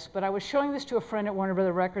on this, but I was showing this to a friend at Warner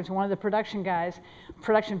Brothers Records, and one of the production guys,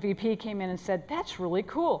 production VP, came in and said, that's really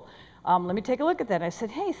cool. Let me take a look at that. I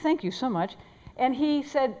said, hey, thank you so much. And he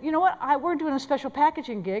said, you know what, we're doing a special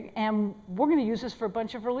packaging gig, and we're going to use this for a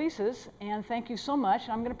bunch of releases, and thank you so much,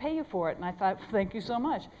 and I'm going to pay you for it. And I thought, thank you so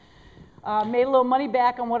much. Made a little money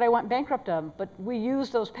back on what I went bankrupt of, but we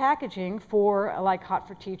used those packaging for like Hot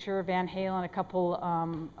for Teacher, Van Halen, a couple,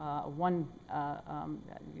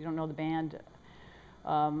 you don't know the band,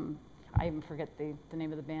 I even forget the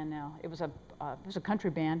name of the band now. It was a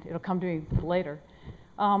country band. It'll come to me later.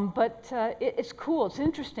 It's cool, it's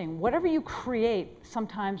interesting. Whatever you create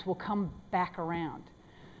sometimes will come back around.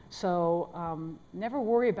 So never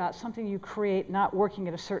worry about something you create not working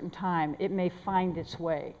at a certain time. It may find its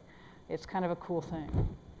way. It's kind of a cool thing.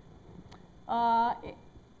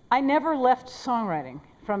 I never left songwriting.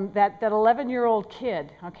 from that 11-year-old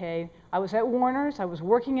kid, okay? I was at Warner's, I was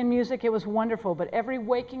working in music, it was wonderful, but every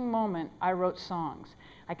waking moment I wrote songs.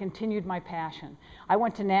 I continued my passion. I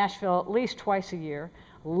went to Nashville at least twice a year.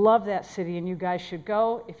 Love that city, and you guys should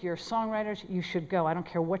go. If you're songwriters, you should go. I don't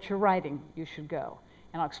care what you're writing, you should go.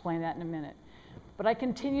 And I'll explain that in a minute. But I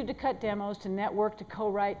continued to cut demos, to network, to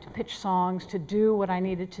co-write, to pitch songs, to do what I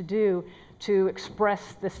needed to do to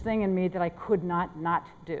express this thing in me that I could not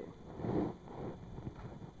do.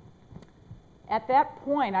 At that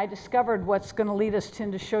point, I discovered what's going to lead us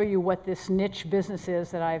to show you what this niche business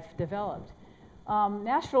is that I've developed.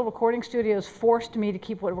 Nashville recording studios forced me to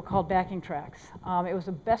keep what were called backing tracks. It was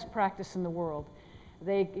the best practice in the world.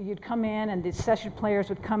 You'd come in, and the session players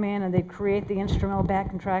would come in, and they'd create the instrumental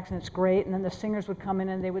backing tracks, and it's great. And then the singers would come in,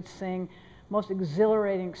 and they would sing. Most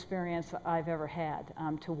exhilarating experience I've ever had,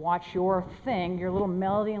 to watch your thing, your little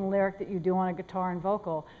melody and lyric that you do on a guitar and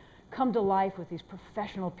vocal, come to life with these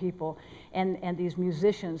professional people and these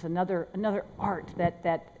musicians, another art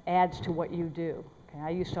that adds to what you do. Okay, I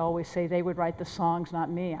used to always say they would write the songs, not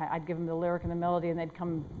me. I'd give them the lyric and the melody, and they'd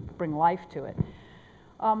come bring life to it.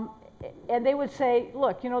 And they would say,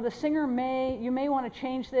 look, you know, the singer you may want to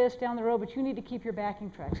change this down the road, but you need to keep your backing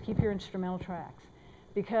tracks, keep your instrumental tracks.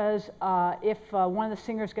 Because if one of the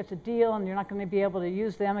singers gets a deal and you're not going to be able to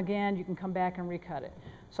use them again, you can come back and recut it.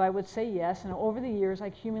 So I would say yes, and over the years I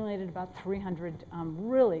accumulated about 300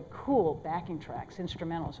 really cool backing tracks,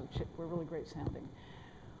 instrumentals, which were really great sounding.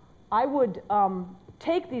 I would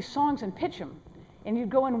take these songs and pitch them, and you'd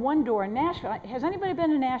go in one door in Nashville. Has anybody been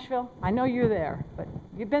to Nashville? I know you're there, but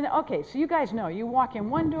you've been there? Okay, so you guys know. You walk in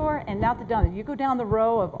one door and out the done. You go down the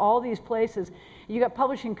row of all these places. You got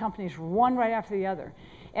publishing companies one right after the other.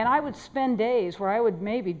 And I would spend days where I would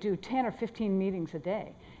maybe do 10 or 15 meetings a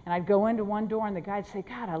day. And I'd go into one door and the guy'd say,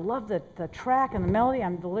 God, I love the track and the melody,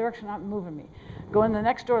 the lyrics are not moving me. Go in the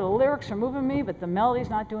next door, the lyrics are moving me, but the melody's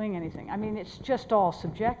not doing anything. I mean, it's just all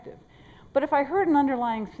subjective. But if I heard an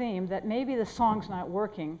underlying theme that maybe the song's not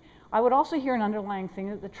working, I would also hear an underlying thing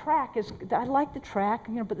that the track is, I like the track,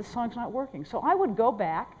 you know, but the song's not working. So I would go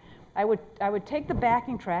back, I would take the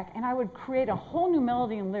backing track, and I would create a whole new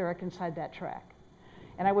melody and lyric inside that track.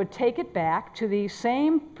 And I would take it back to the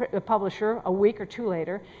same publisher a week or two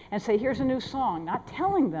later and say, here's a new song, not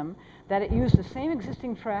telling them that it used the same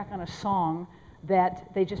existing track on a song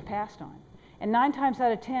that they just passed on. And 9 times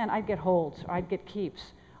out of 10, I'd get holds, or I'd get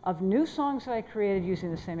keeps of new songs that I created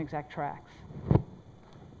using the same exact tracks.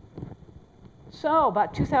 So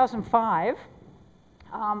about 2005,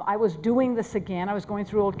 I was doing this again. I was going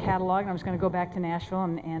through old catalog, and I was going to go back to Nashville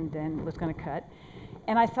and was going to cut.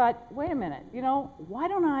 And I thought, wait a minute, you know, why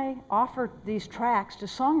don't I offer these tracks to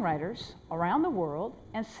songwriters around the world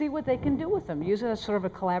and see what they can do with them, use it as sort of a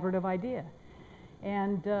collaborative idea.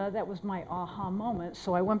 And that was my aha moment.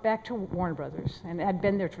 So I went back to Warner Brothers, and I'd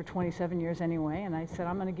been there for 27 years anyway, and I said,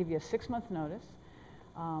 I'm going to give you a 6-month notice,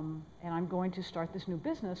 and I'm going to start this new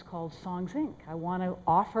business called Songs Inc. I want to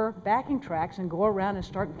offer backing tracks and go around and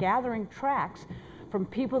start gathering tracks from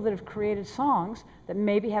people that have created songs that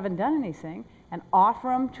maybe haven't done anything, and offer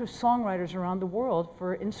them to songwriters around the world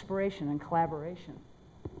for inspiration and collaboration.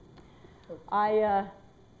 I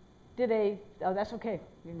did oh, that's okay,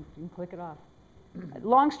 you can click it off.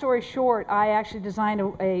 Long story short, I actually designed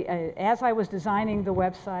as I was designing the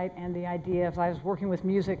website and the idea of, I was working with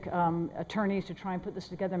music attorneys to try and put this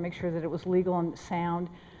together and make sure that it was legal and sound,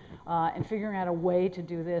 and figuring out a way to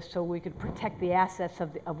do this so we could protect the assets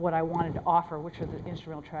of what I wanted to offer, which are the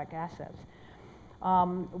instrumental track assets.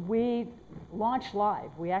 We launched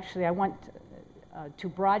live. I went to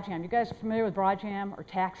Broadjam. You guys familiar with Broadjam or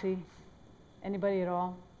Taxi? Anybody at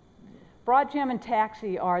all? Broadjam and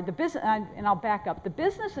Taxi are the business, and I'll back up. The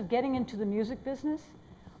business of getting into the music business,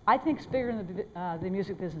 I think, is bigger than the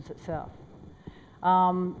music business itself.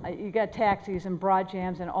 You got Taxis and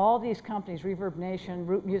Broadjams and all these companies, Reverb Nation,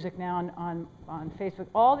 Root Music now on Facebook.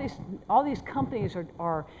 All these companies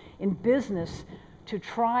are in business to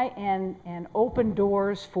try and open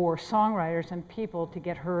doors for songwriters and people to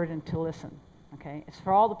get heard and to listen. Okay, it's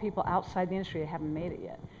for all the people outside the industry that haven't made it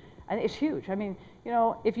yet. It's huge. I mean, you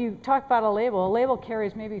know, if you talk about a label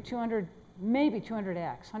carries maybe 200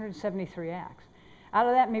 acts, 173 acts. Out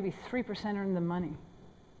of that, maybe 3% earn the money.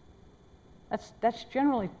 That's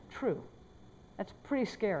generally true. That's pretty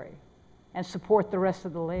scary, and support the rest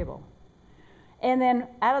of the label. And then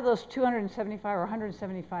out of those 275 or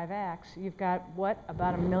 175 acts, you've got, what,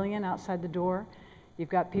 about 1 million outside the door? You've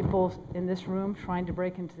got people in this room trying to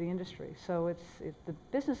break into the industry. So the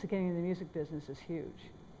business of getting into the music business is huge.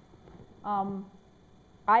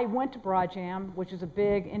 I went to Broad Jam, which is a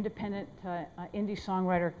big independent indie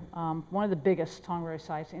songwriter, one of the biggest songwriter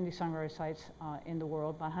sites, indie songwriter sites in the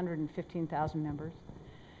world, about 115,000 members.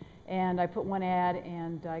 And I put one ad,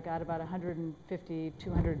 and I got about 150,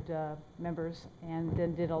 200 members, and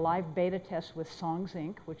then did a live beta test with Songs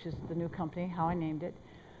Inc., which is the new company, how I named it,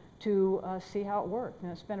 to see how it worked.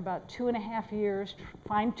 And I spent about 2.5 years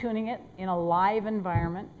fine-tuning it in a live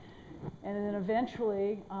environment. And then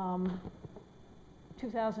eventually,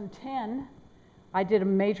 2010, I did a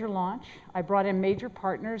major launch. I brought in major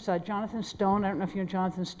partners. Jonathan Stone, I don't know if you know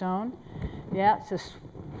Jonathan Stone. Yeah, it's a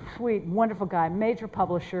sweet, wonderful guy, major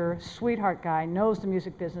publisher, sweetheart guy, knows the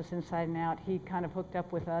music business inside and out. He kind of hooked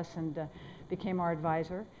up with us and became our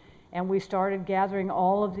advisor. And we started gathering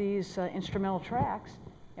all of these instrumental tracks.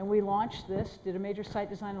 And we launched this, did a major site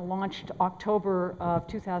design, and launched October of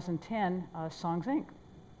 2010, Songs Inc.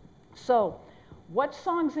 So what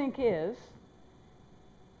Songs Inc. is,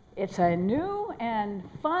 it's a new and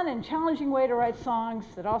fun and challenging way to write songs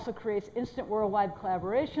that also creates instant worldwide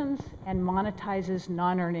collaborations and monetizes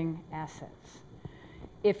non-earning assets.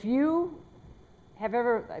 If you have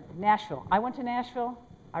ever, Nashville, I went to Nashville,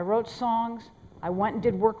 I wrote songs, I went and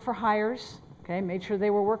did work for hires, okay, made sure they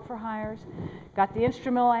were work for hires, got the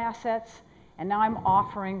instrumental assets, and now I'm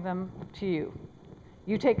offering them to you.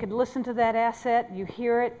 You take a listen to that asset, you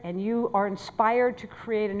hear it, and you are inspired to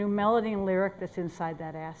create a new melody and lyric that's inside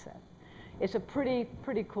that asset. It's a pretty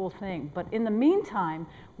cool thing. But in the meantime,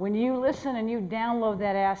 when you listen and you download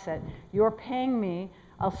that asset, you're paying me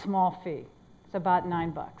a small fee. It's about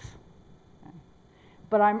 $9. Okay.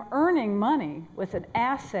 But I'm earning money with an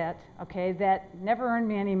asset, okay, that never earned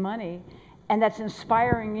me any money, and that's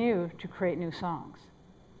inspiring you to create new songs.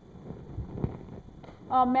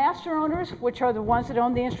 Master owners, which are the ones that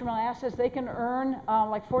own the instrumental assets, they can earn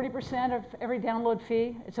like 40% of every download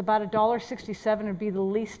fee. It's about $1.67 would be the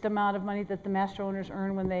least amount of money that the master owners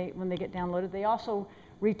earn when they get downloaded. They also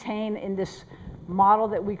retain in this model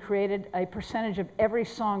that we created a percentage of every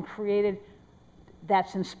song created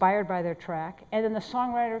that's inspired by their track. And then the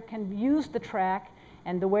songwriter can use the track,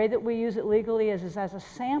 and the way that we use it legally is as a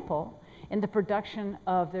sample in the production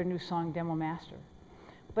of their new song demo master.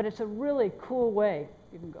 But it's a really cool way.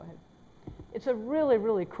 You can go ahead. It's a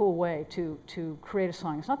really cool way to create a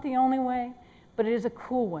song. It's not the only way, but it is a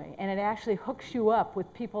cool way. And it actually hooks you up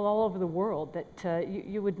with people all over the world that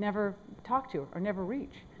you would never talk to or never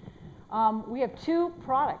reach. We have two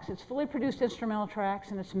products. It's fully produced instrumental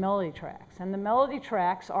tracks and it's melody tracks. And the melody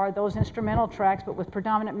tracks are those instrumental tracks, but with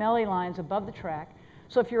predominant melody lines above the track.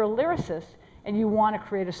 So if you're a lyricist and you want to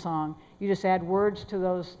create a song, you just add words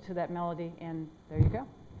to that melody, and there you go.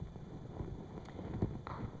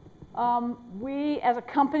 We, as a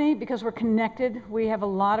company, because we're connected, we have a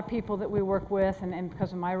lot of people that we work with, and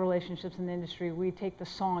because of my relationships in the industry, we take the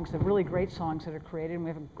songs, the really great songs that are created, and we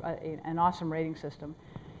have an awesome rating system,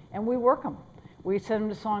 and we work them. We send them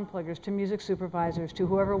to song pluggers, to music supervisors, to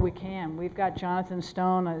whoever we can. We've got Jonathan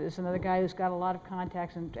Stone, is another guy who's got a lot of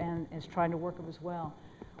contacts and is trying to work them as well.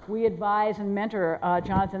 We advise and mentor.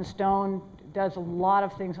 Jonathan Stone does a lot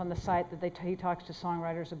of things on the site that he talks to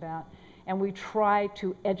songwriters about. And we try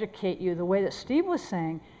to educate you the way that Steve was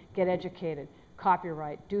saying, get educated,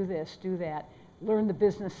 copyright, do this, do that, learn the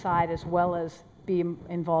business side as well as be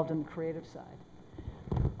involved in the creative side.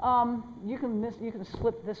 You can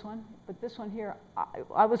slip this one, but this one here,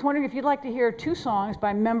 I was wondering if you'd like to hear two songs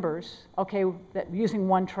by members, okay, using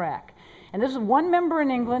one track. And this is one member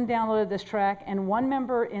in England downloaded this track, and one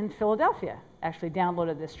member in Philadelphia actually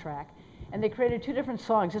downloaded this track. And they created two different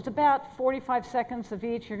songs. It's about 45 seconds of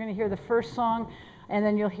each. You're going to hear the first song, and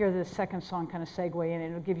then you'll hear the second song kind of segue in.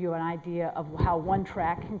 It'll give you an idea of how one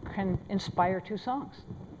track can inspire two songs.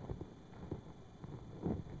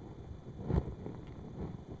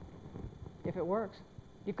 If it works.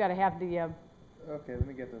 You've got to have the... Okay, let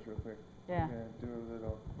me get those real quick. Yeah. I'm going to do a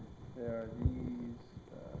little... There are these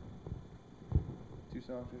two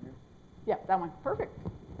songs right here. Yeah, that one. Perfect.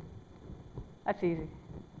 That's easy.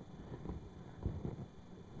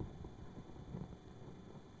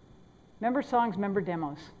 Member songs, member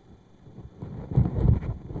demos.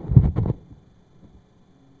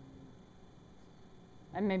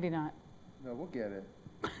 And maybe not. No, we'll get it.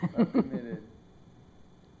 I'm committed.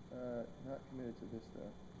 Not committed to this,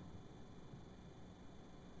 though.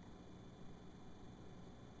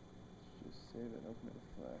 Let's just save it and open it with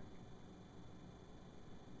Flash.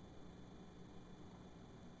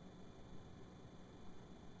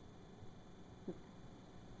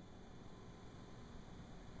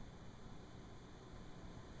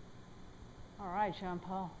 All right, Jean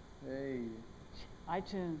Paul. Hey.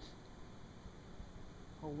 iTunes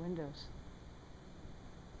or Windows.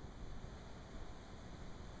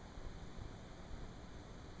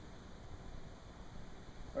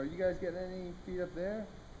 Are you guys getting any feet up there?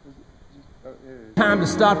 Time to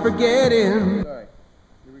start forgetting. Sorry.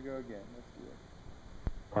 Here we go again. Let's do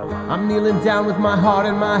it. I'm kneeling down with my heart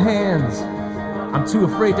in my hands. I'm too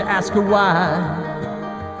afraid to ask her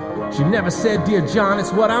why. She never said, dear John,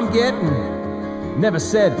 it's what I'm getting. Never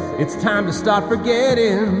said, it's time to start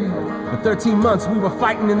forgetting. For 13 months we were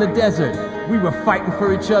fighting in the desert. We were fighting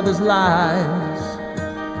for each other's lives.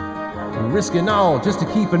 We're risking all just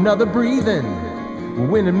to keep another breathing. We're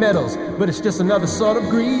winning medals, but it's just another sort of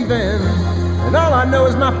grieving. And all I know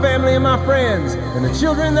is my family and my friends, and the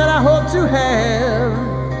children that I hope to have.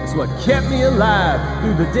 It's what kept me alive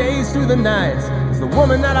through the days, through the nights. It's the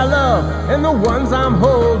woman that I love and the ones I'm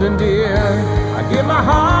holding dear. I give my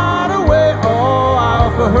heart away, oh, I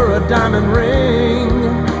offer her a diamond ring.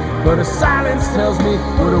 But her silence tells me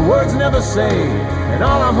what her words never say. And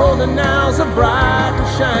all I'm holding now is a bright and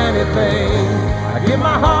shiny thing. I give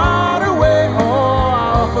my heart away, oh,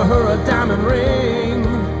 I offer her a diamond ring.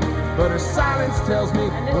 But her silence tells me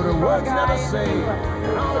what her words never say.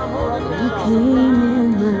 And all I'm holding now is a came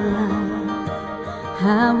in my life,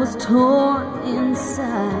 I was torn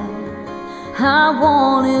inside. I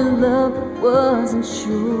wanted love but wasn't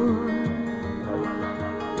sure.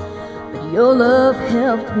 Your love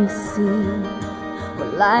helped me see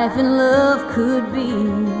what life and love could be.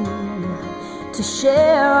 To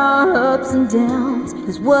share our ups and downs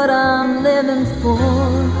is what I'm living for.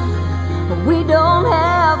 But we don't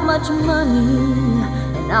have much money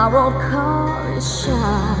and our old car is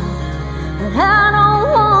shot. But I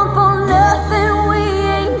don't want for nothing we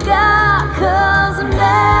ain't got. 'Cause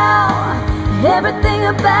now everything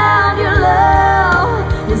about your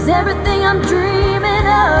love is everything I'm dreaming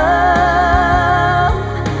of.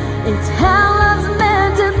 It's how love's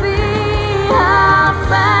meant to be. I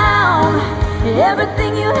found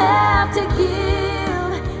everything you have to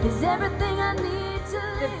give is everything I need to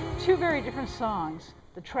live. They're two very different songs.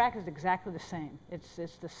 The track is exactly the same. It's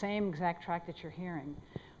the same exact track that you're hearing.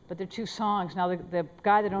 But they're two songs. Now, the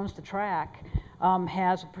guy that owns the track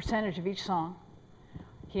has a percentage of each song.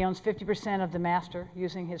 He owns 50% of the master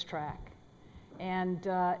using his track. And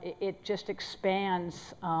it just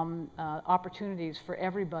expands opportunities for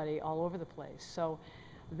everybody all over the place. So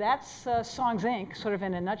that's Songs Inc., sort of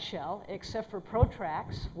in a nutshell, except for Pro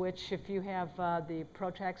Tracks, which if you have the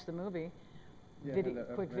Pro Tracks, the movie,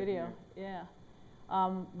 quick video, yeah.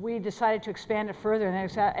 We decided to expand it further, and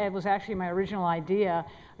it was actually my original idea,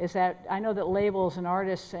 is that I know that labels and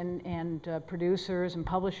artists and producers and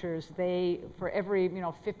publishers, they, for every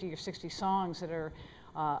 50 or 60 songs that are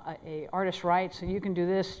a artist writes, and you can do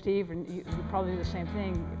this, Steve, and you probably do the same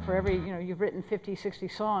thing. For every, you've written 50, 60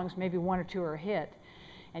 songs, maybe one or two are a hit.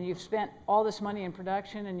 And you've spent all this money in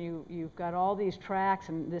production, and you've got all these tracks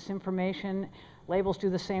and this information. Labels do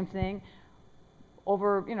the same thing.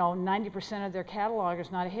 Over, 90% of their catalog is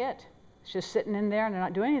not a hit. It's just sitting in there, and they're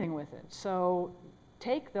not doing anything with it. So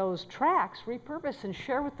take those tracks, repurpose, and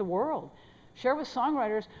share with the world. Share with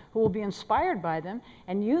songwriters who will be inspired by them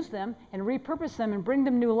and use them and repurpose them and bring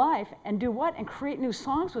them new life and do what? And create new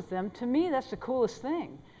songs with them. To me, that's the coolest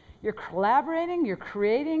thing. You're collaborating, you're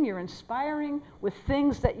creating, you're inspiring with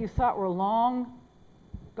things that you thought were long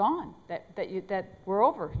gone, that were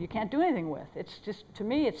over. You can't do anything with. It's just, to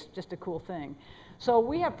me, it's just a cool thing. So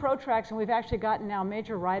we have Pro Tracks, and we've actually gotten now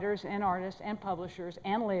major writers and artists and publishers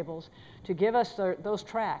and labels to give us those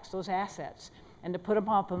tracks, those assets, and to put them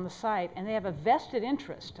up on the site. And they have a vested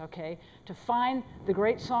interest, okay, to find the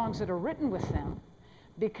great songs that are written with them.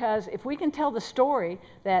 Because if we can tell the story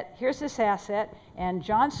that here's this asset, and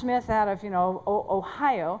John Smith out of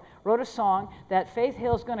Ohio wrote a song that Faith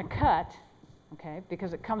Hill's going to cut, okay,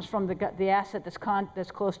 because it comes from the asset that's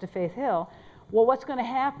close to Faith Hill. Well, what's going to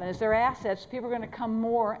happen is their assets, people are going to come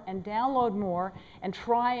more and download more and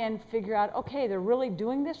try and figure out, okay, they're really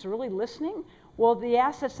doing this, they're really listening. Well, the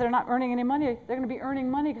assets that are not earning any money, they're going to be earning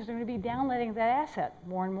money because they're going to be downloading that asset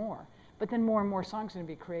more and more. But then more and more songs are going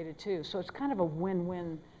to be created too. So it's kind of a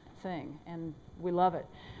win-win thing, and we love it.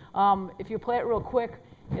 If you play it real quick,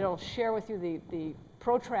 it'll share with you the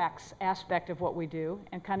Pro Tracks aspect of what we do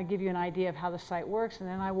and kind of give you an idea of how the site works, and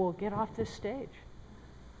then I will get off this stage.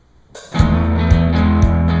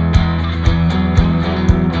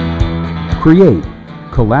 Create,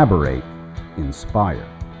 collaborate, inspire.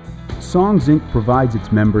 Songs Inc. provides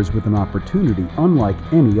its members with an opportunity unlike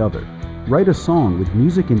any other. Write a song with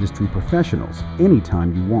music industry professionals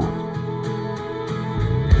anytime you want.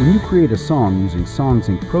 When you create a song using Songs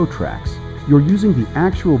Inc. Pro Tracks, you're using the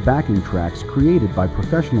actual backing tracks created by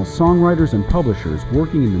professional songwriters and publishers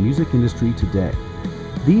working in the music industry today.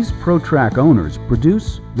 These Pro Track owners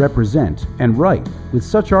produce, represent, and write with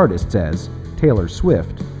such artists as Taylor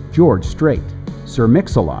Swift, George Strait, Sir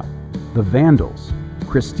Mix-a-Lot, The Vandals,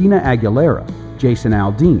 Christina Aguilera, Jason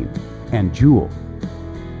Aldean, and Jewel.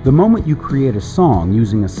 The moment you create a song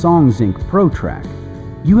using a Songs Inc. Pro Track,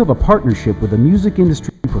 you have a partnership with a music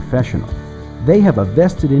industry professional. They have a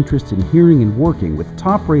vested interest in hearing and working with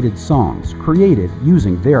top-rated songs created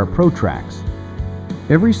using their Pro Tracks.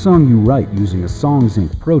 Every song you write using a Songs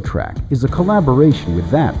Inc. Pro Track is a collaboration with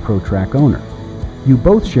that Pro Track owner. You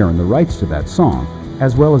both share in the rights to that song,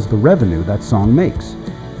 as well as the revenue that song makes.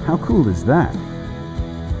 How cool is that?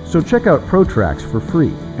 So check out Pro Tracks for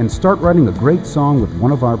free and start writing a great song with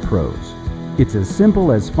one of our pros. It's as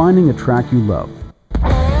simple as finding a track you love,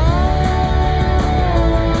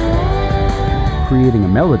 creating a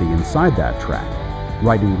melody inside that track,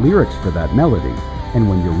 writing lyrics for that melody, and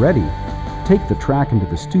when you're ready, take the track into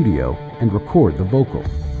the studio and record the vocal.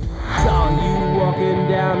 Saw you walking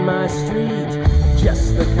down my street,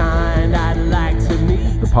 just the kind I'd like to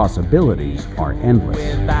meet. The possibilities are endless.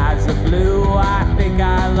 With eyes of blue, I think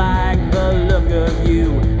I like the look of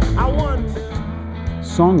you. I wonder.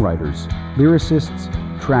 Songwriters, lyricists,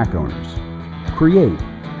 track owners. Create,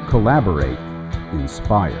 collaborate,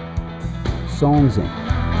 inspire. Songs Inc.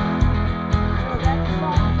 Well, that's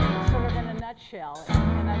Songs sort of in a nutshell.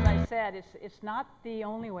 And as I said, it's not the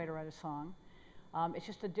only way to write a song. It's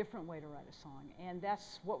just a different way to write a song. And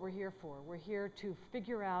that's what we're here for. We're here to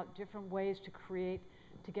figure out different ways to create,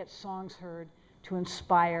 to get songs heard, to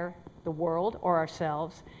inspire the world or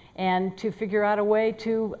ourselves, and to figure out a way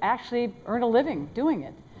to actually earn a living doing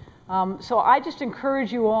it. So I just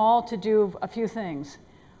encourage you all to do a few things.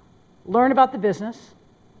 Learn about the business.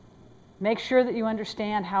 Make sure that you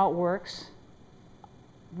understand how it works.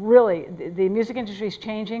 Really, the music industry is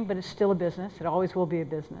changing, but it's still a business. It always will be a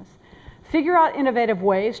business. Figure out innovative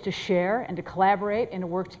ways to share and to collaborate and to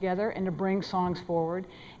work together and to bring songs forward.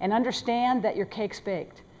 And understand that your cake's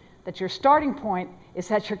baked. That your starting point is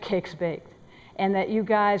that your cake's baked. And that you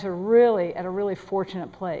guys are really at a really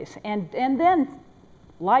fortunate place. And then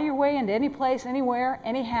lie your way into any place, anywhere,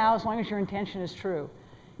 anyhow, as long as your intention is true.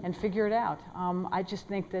 And figure it out. I just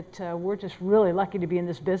think that we're just really lucky to be in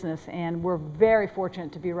this business, and we're very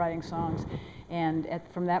fortunate to be writing songs. And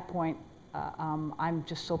from that point, I'm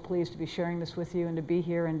just so pleased to be sharing this with you and to be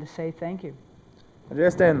here and to say thank you. Andrea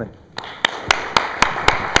Stanley.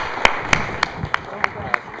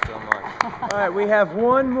 All right, we have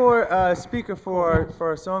one more speaker for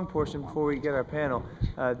our song portion before we get our panel.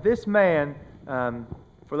 This man, for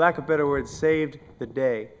lack of better words, saved the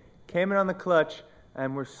day. Came in on the clutch,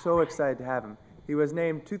 and we're so excited to have him. He was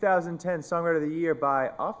named 2010 Songwriter of the Year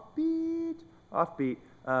by Offbeat.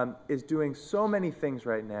 Is doing so many things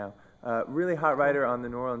right now. Really hot writer on the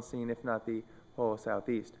New Orleans scene, if not the whole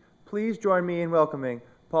Southeast. Please join me in welcoming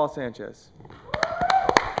Paul Sanchez.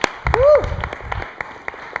 Woo!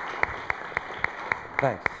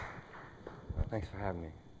 Thanks. Thanks for having me.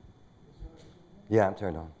 Yeah, I'm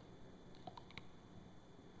turned on.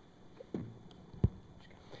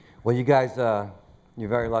 Well, you guys, you're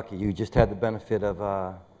very lucky. You just had the benefit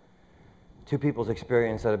of two people's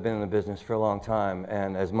experience that have been in the business for a long time.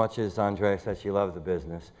 And as much as Andrea said she loves the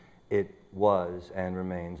business, it was and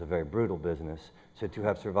remains a very brutal business. So to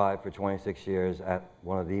have survived for 26 years at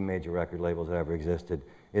one of the major record labels that ever existed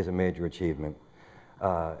is a major achievement.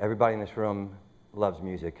 Everybody in this room loves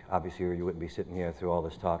music. Obviously, or you wouldn't be sitting here through all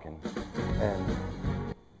this talking. And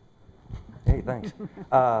hey, thanks.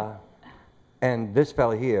 And this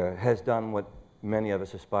fella here has done what many of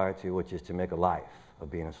us aspire to, which is to make a life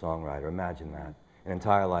of being a songwriter. Imagine that, an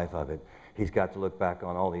entire life of it. He's got to look back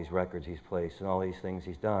on all these records he's placed and all these things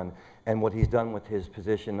he's done. And what he's done with his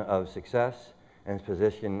position of success and his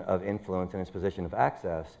position of influence and his position of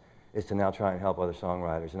access is to now try and help other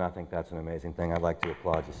songwriters. And I think that's an amazing thing. I'd like to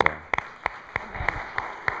applaud you, sir.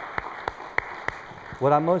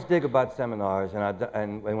 What I most dig about seminars,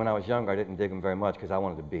 and when I was younger, I didn't dig them very much because I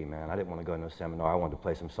wanted to be, man. I didn't want to go to a seminar. I wanted to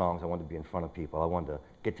play some songs. I wanted to be in front of people. I wanted to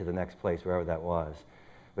get to the next place, wherever that was.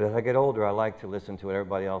 But as I get older, I like to listen to what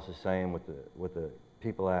everybody else is saying, what the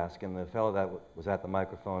people ask. And the fellow that was at the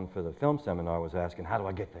microphone for the film seminar was asking, how do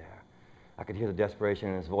I get there? I could hear the desperation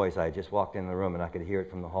in his voice. I had just walked in the room, and I could hear it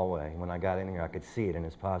from the hallway. When I got in here, I could see it in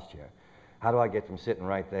his posture. How do I get from sitting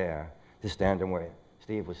right there to standing where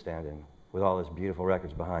Steve was standing, with all his beautiful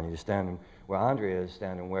records behind you, to standing where Andrea is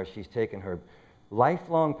standing, where she's taken her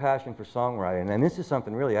lifelong passion for songwriting, and this is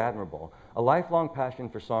something really admirable, a lifelong passion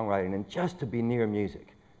for songwriting, and just to be near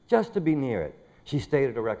music, just to be near it. She stayed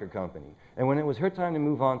at a record company. And when it was her time to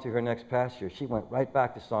move on to her next pasture, she went right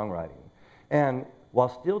back to songwriting. And while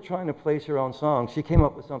still trying to place her own songs, she came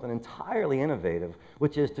up with something entirely innovative,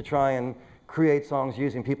 which is to try and create songs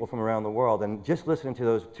using people from around the world. And just listening to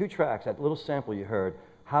those 2 tracks, that little sample you heard,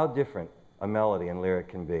 how different a melody and lyric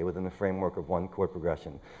can be within the framework of 1 chord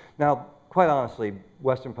progression. Now, quite honestly,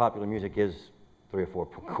 Western popular music is 3 or 4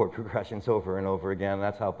 chord progressions over and over again.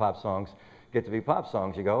 That's how pop songs get to be pop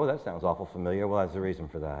songs. You go, oh, that sounds awful familiar. Well, that's the reason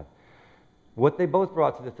for that. What they both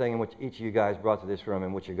brought to the thing, and which each of you guys brought to this room,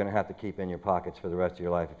 and which you're going to have to keep in your pockets for the rest of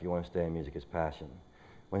your life if you want to stay in music, is passion.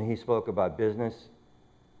 When he spoke about business,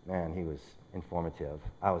 man, he was informative.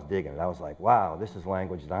 I was digging it. I was like, wow, this is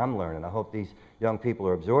language that I'm learning. I hope these young people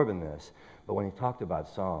are absorbing this. But when he talked about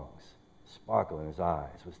songs, the sparkle in his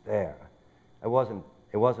eyes was there. It wasn't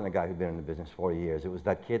a guy who'd been in the business 40 years. It was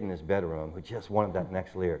that kid in his bedroom who just wanted that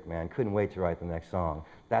next lyric, man. Couldn't wait to write the next song.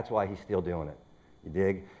 That's why he's still doing it. You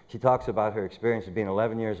dig? She talks about her experience of being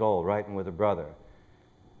 11 years old, writing with her brother.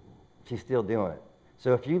 She's still doing it.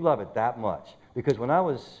 So if you love it that much, because when I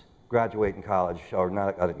was graduating college, or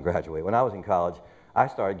not, I didn't graduate, when I was in college, I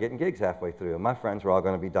started getting gigs halfway through. My friends were all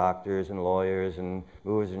going to be doctors and lawyers and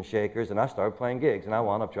movers and shakers, and I started playing gigs, and I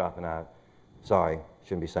wound up dropping out. Sorry,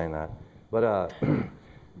 shouldn't be saying that. But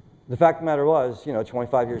the fact of the matter was,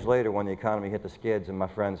 25 years later, when the economy hit the skids and my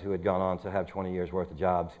friends who had gone on to have 20 years worth of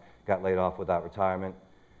jobs got laid off without retirement,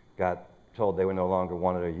 got told they were no longer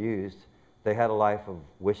wanted or used, they had a life of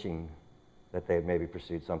wishing that they had maybe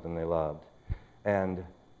pursued something they loved. And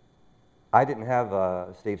I didn't have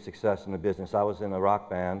Steve's success in the business. I was in a rock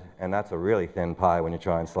band, and that's a really thin pie when you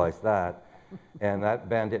try and slice that. And that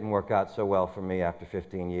band didn't work out so well for me after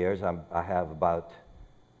 15 years. I have about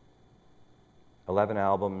 11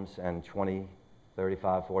 albums and 20,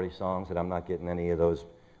 35, 40 songs that I'm not getting any of those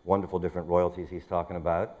wonderful different royalties he's talking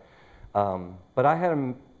about. But I had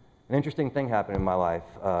an interesting thing happen in my life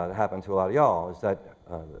that happened to a lot of y'all, is that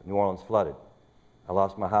New Orleans flooded. I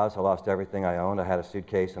lost my house, I lost everything I owned. I had a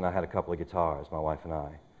suitcase and I had a couple of guitars, my wife and I.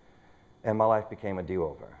 And my life became a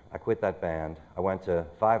do-over. I quit that band. I went to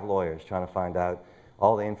 5 lawyers trying to find out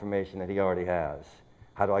all the information that he already has.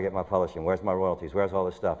 How do I get my publishing? Where's my royalties? Where's all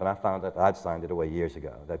this stuff? And I found that I'd signed it away years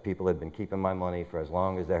ago, that people had been keeping my money for as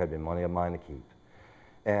long as there had been money of mine to keep.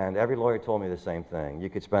 And every lawyer told me the same thing. You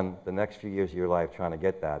could spend the next few years of your life trying to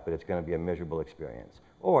get that, but it's going to be a miserable experience.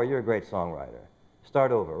 Or you're a great songwriter.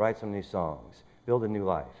 Start over, write some new songs, build a new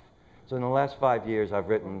life. So in the last 5 years, I've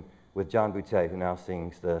written with John Boutte, who now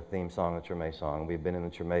sings the theme song of the Treme song. We've been in the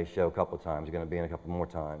Treme show a couple of times. We're going to be in a couple more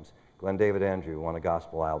times. Glenn David Andrew won a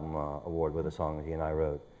gospel album award with a song that he and I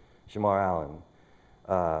wrote. Shamar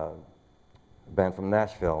Allen, band from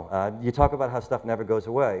Nashville. You talk about how stuff never goes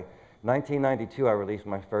away. 1992, I released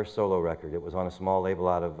my first solo record. It was on a small label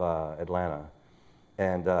out of Atlanta.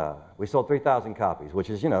 And we sold 3,000 copies, which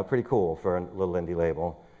is, pretty cool for a little indie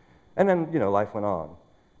label. And then, life went on.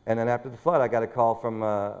 And then after the flood, I got a call from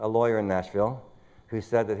a lawyer in Nashville who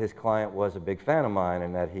said that his client was a big fan of mine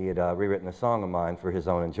and that he had rewritten a song of mine for his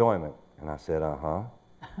own enjoyment. And I said, uh-huh.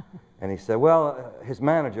 And he said, well, his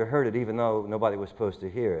manager heard it even though nobody was supposed to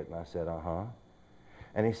hear it. And I said, uh-huh.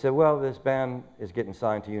 And he said, well, this band is getting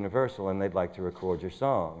signed to Universal and they'd like to record your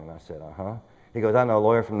song. And I said, uh-huh. He goes, I know a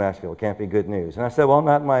lawyer from Nashville. It can't be good news. And I said, well,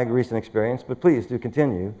 not my recent experience, but please do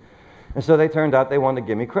continue. And so they turned out they wanted to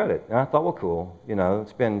give me credit. And I thought, well, cool.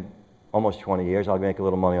 It's been almost 20 years. I'll make a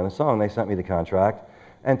little money on the song. They sent me the contract.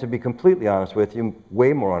 And to be completely honest with you,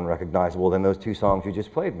 way more unrecognizable than those 2 songs you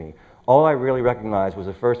just played me. All I really recognized was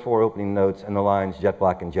the first 4 opening notes and the lines Jet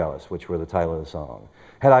Black and Jealous, which were the title of the song.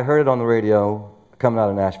 Had I heard it on the radio coming out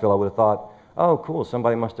of Nashville, I would have thought, oh, cool,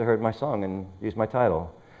 somebody must have heard my song and used my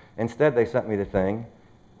title. Instead, they sent me the thing,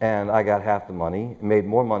 and I got half the money, made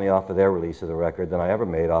more money off of their release of the record than I ever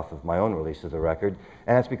made off of my own release of the record.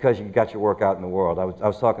 And that's because you got your work out in the world. I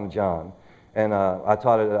was talking to John, and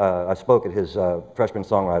I spoke at his freshman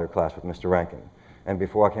songwriter class with Mr. Rankin. And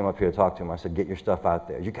before I came up here to talk to him, I said, get your stuff out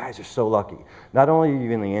there. You guys are so lucky. Not only are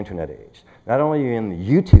you in the internet age, not only are you in the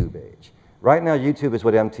YouTube age. Right now, YouTube is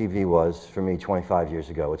what MTV was for me 25 years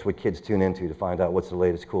ago. It's what kids tune into to find out what's the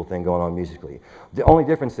latest cool thing going on musically. The only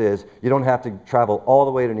difference is you don't have to travel all the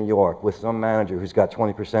way to New York with some manager who's got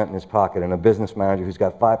 20% in his pocket and a business manager who's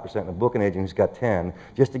got 5% and a booking agent who's got 10,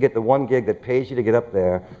 just to get the one gig that pays you to get up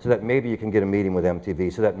there so that maybe you can get a meeting with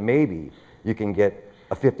MTV, so that maybe you can get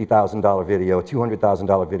a $50,000 video, a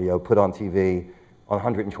 $200,000 video put on TV on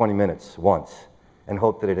 120 minutes once and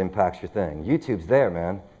hope that it impacts your thing. YouTube's there,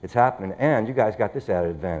 man. It's happening. And you guys got this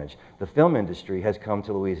added advantage. The film industry has come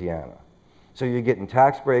to Louisiana. So you're getting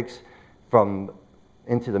tax breaks from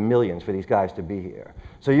into the millions for these guys to be here.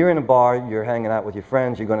 So you're in a bar, you're hanging out with your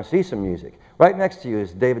friends, you're going to see some music. Right next to you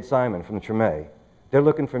is David Simon from the Treme. They're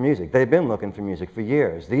looking for music. They've been looking for music for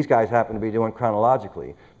years. These guys happen to be doing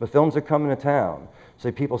chronologically. But films are coming to town.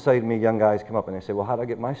 So people say to me, young guys come up and they say, well, how do I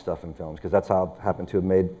get my stuff in films? Because that's how I happen to have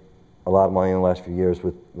made a lot of money in the last few years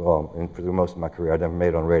with, well, and for most of my career. I never made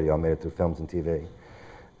it on radio. I made it through films and TV.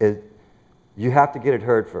 You have to get it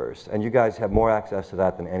heard first. And you guys have more access to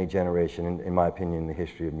that than any generation, in my opinion, in the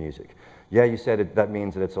history of music. Yeah, you said that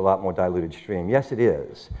means that it's a lot more diluted stream. Yes, it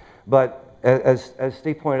is. But as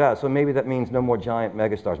Steve pointed out, so maybe that means no more giant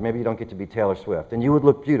megastars. Maybe you don't get to be Taylor Swift. And you would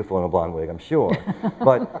look beautiful in a blonde wig, I'm sure.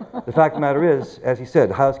 But the fact of the matter is, as he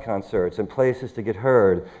said, house concerts and places to get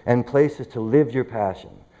heard and places to live your passion,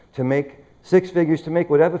 to make 6 figures, to make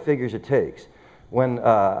whatever figures it takes. When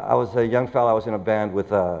I was a young fellow, I was in a band with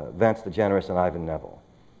Vance DeGeneres and Ivan Neville.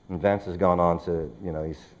 And Vance has gone on to, you know,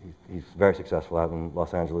 he's very successful out in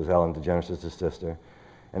Los Angeles. Ellen DeGeneres is his sister.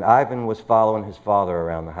 And Ivan was following his father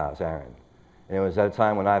around the house, Aaron. And it was at a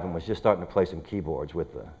time when Ivan was just starting to play some keyboards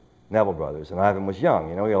with the Neville brothers. And Ivan was young,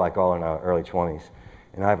 you know, we were like all in our early 20s.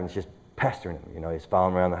 And Ivan's just pestering him, you know, he's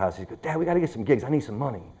following him around the house. He goes, Dad, we got to get some gigs, I need some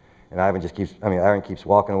money. And Aaron keeps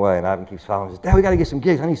walking away, and Ivan keeps following him. He says, Dad, we got to get some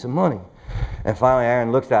gigs, I need some money. And finally,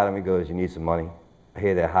 Aaron looks at him, he goes, you need some money? I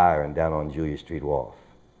hear they're hiring down on Julia Street Wharf.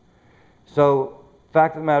 So,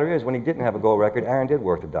 fact of the matter is, when he didn't have a gold record, Aaron did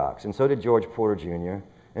work the docks, and so did George Porter Jr.,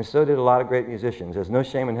 and so did a lot of great musicians. There's no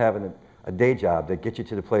shame in having a day job that gets you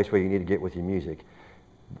to the place where you need to get with your music.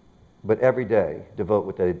 But every day, devote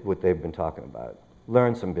what they've been talking about.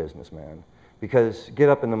 Learn some business, man. Because get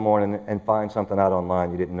up in the morning and find something out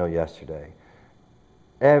online you didn't know yesterday.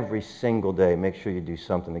 Every single day, make sure you do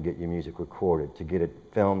something to get your music recorded, to get it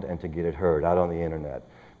filmed, and to get it heard out on the internet.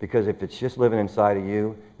 Because if it's just living inside of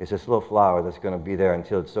you, it's this little flower that's going to be there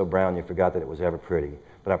until it's so brown you forgot that it was ever pretty.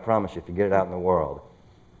 But I promise you, if you get it out in the world,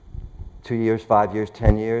 2 years, 5 years,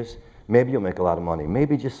 10 years, maybe you'll make a lot of money.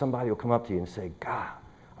 Maybe just somebody will come up to you and say, God,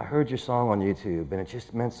 I heard your song on YouTube, and it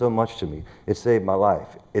just meant so much to me. It saved my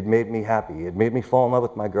life. It made me happy. It made me fall in love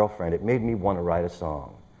with my girlfriend. It made me want to write a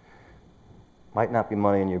song. Might not be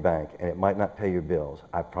money in your bank, and it might not pay your bills.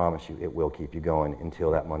 I promise you, it will keep you going until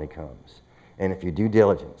that money comes. And if you do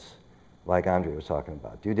diligence, like Andre was talking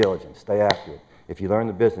about, due diligence, stay after it. If you learn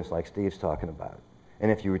the business like Steve's talking about,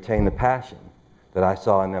 and if you retain the passion that I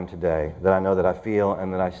saw in them today, that I know that I feel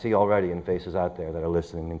and that I see already in faces out there that are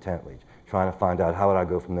listening intently, trying to find out how would I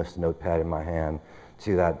go from this notepad in my hand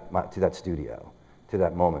to that studio, to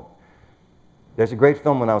that moment. There's a great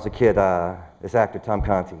film when I was a kid, this actor, Tom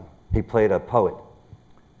Conti. He played a poet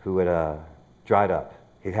who had dried up.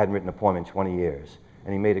 He hadn't written a poem in 20 years.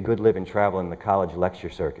 And he made a good living traveling the college lecture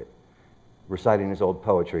circuit, reciting his old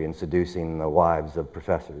poetry and seducing the wives of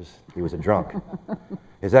professors. He was a drunk.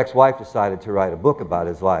 His ex-wife decided to write a book about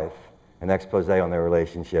his life, an expose on their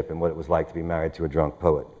relationship and what it was like to be married to a drunk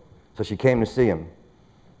poet. So she came to see him,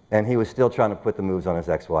 and he was still trying to put the moves on his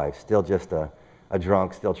ex-wife, still just a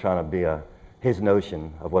drunk, still trying to be his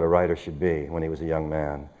notion of what a writer should be when he was a young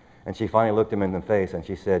man. And she finally looked him in the face and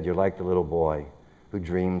she said, you're like the little boy who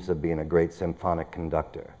dreams of being a great symphonic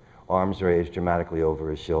conductor, arms raised dramatically over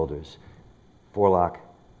his shoulders, forelock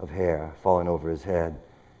of hair falling over his head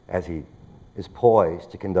as he is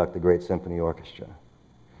poised to conduct the great symphony orchestra.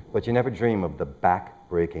 But you never dream of the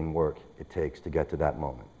back-breaking work it takes to get to that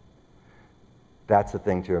moment. That's the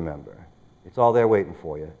thing to remember. It's all there waiting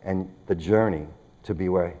for you, and the journey to be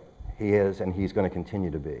where he is and he's going to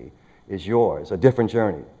continue to be is yours, a different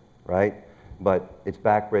journey, right? But it's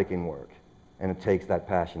back-breaking work, and it takes that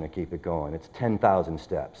passion to keep it going. It's 10,000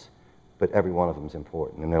 steps, but every one of them is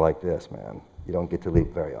important, and they're like this, man. You don't get to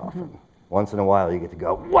leap very often. Once in a while, you get to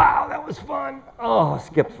go, wow, that was fun. Oh,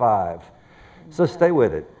 skip 5. So stay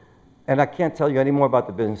with it. And I can't tell you any more about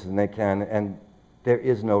the business than they can, and there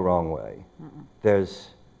is no wrong way.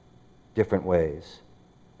 There's different ways.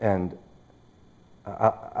 And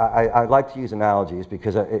I like to use analogies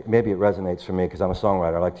because maybe it resonates for me because I'm a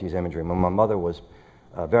songwriter. I like to use imagery. When my mother was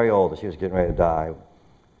very old and she was getting ready to die,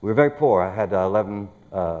 we were very poor. I had 11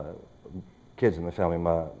 kids in the family,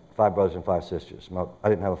 5 brothers and 5 sisters. I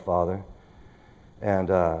didn't have a father. And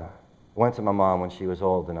went to my mom when she was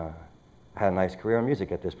old, and I had a nice career in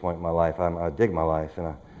music at this point in my life. I dig my life.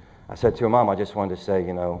 And I said to her, Mom, I just wanted to say,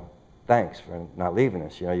 you know, thanks for not leaving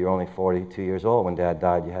us. You know, you're only 42 years old when Dad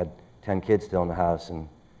died. You had 10 kids still in the house, and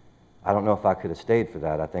I don't know if I could have stayed for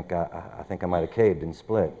that. I think I might have caved and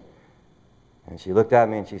split. And she looked at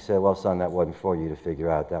me and she said, well, son, that wasn't for you to figure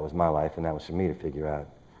out. That was my life, and that was for me to figure out.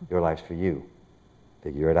 Your life's for you.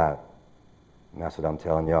 Figure it out. And that's what I'm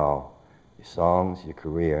telling y'all. Your songs, your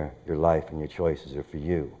career, your life, and your choices are for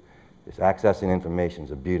you. This accessing information is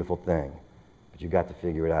a beautiful thing, but you got to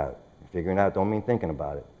figure it out. And figuring it out don't mean thinking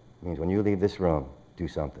about it. It means when you leave this room, do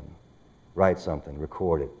something. Write something,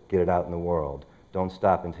 record it, get it out in the world. Don't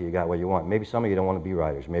stop until you got what you want. Maybe some of you don't want to be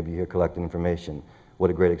writers. Maybe you're here collecting information. What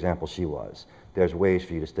a great example she was. There's ways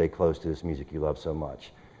for you to stay close to this music you love so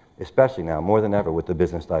much. Especially now, more than ever, with the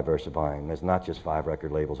business diversifying. There's not just 5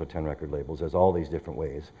 record labels or 10 record labels. There's all these different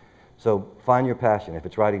ways. So find your passion. If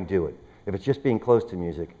it's writing, do it. If it's just being close to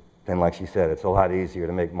music, then like she said, it's a lot easier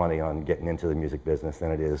to make money on getting into the music business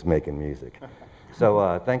than it is making music.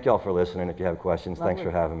 So thank y'all for listening. If you have questions, thanks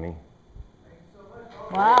for having me.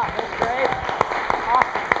 Wow, that's great.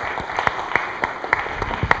 Awesome.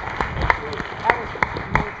 That was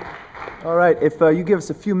amazing. All right, if you give us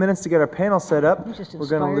a few minutes to get our panel set up, You just we're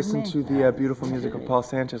going to inspired listen me. to the beautiful music of Paul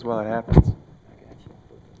Sanchez while it happens.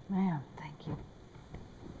 Man, thank you.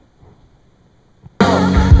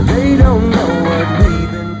 They don't know what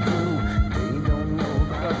we've been through. They don't know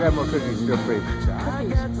about Grab more cookies, feel free.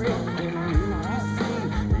 Cookies free.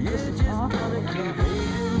 Yes, it's just gonna keep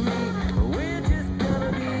hating me. We're just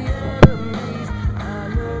gonna be enemies. I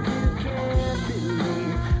know you can't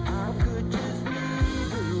believe I could just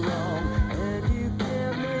leave it wrong, and you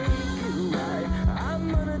can't make it right. I'm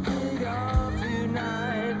gonna take off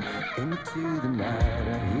tonight into the night.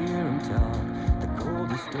 I hear him talk, the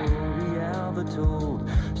coldest story ever told.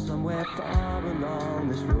 Somewhere far along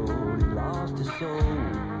this road, he lost his soul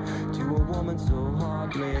to a woman so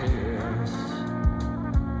heartless.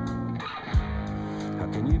 How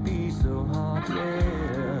can you be so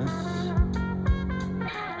heartless?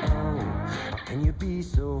 Oh, how can you be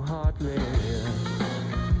so heartless?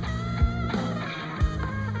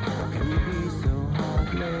 How can you be so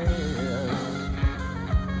heartless?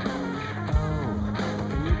 Oh, how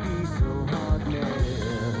can you be so heartless?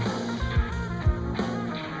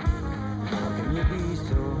 How can you be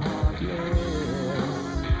so heartless?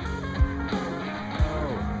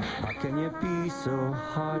 Oh, how can you be so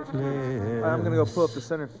heartless? I'm going to go pull up the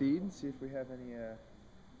center feed and see if we have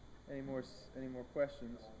any more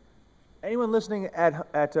questions. Anyone listening at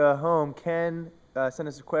home can send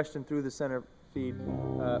us a question through the center feed.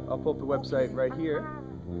 I'll pull up the website right here.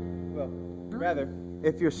 Well, rather,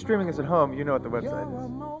 if you're streaming us at home, you know what the website You're is.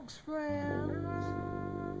 amongst friends.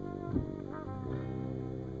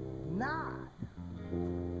 Not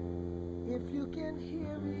if you can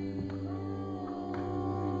hear me.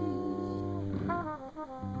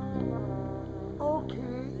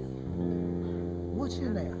 Okay. What's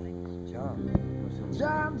your name? John.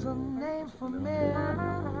 John's a name for men.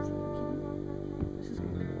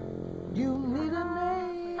 You need a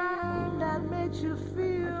name that makes you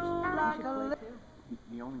feel like a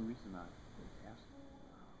The only reason I asked him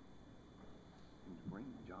to bring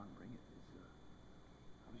John, bring it, is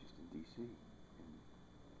I was just in D.C. and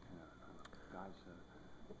guys,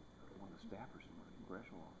 one of the staffers from the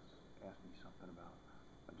congressional office asked me something about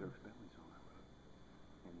a Dirk Bentley song I wrote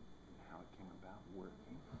and how it came about, where it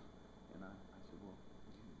came from. And I said, well,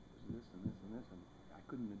 it was this and this and this, and I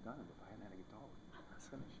couldn't have done it if I hadn't had a guitar.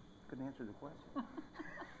 Couldn't answer the question.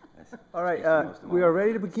 All right, we are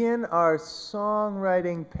ready to begin our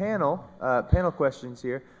songwriting panel questions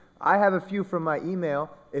here. I have a few from my email.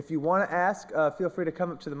 If you want to ask, feel free to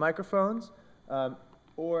come up to the microphones.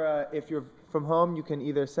 Or if you're from home, you can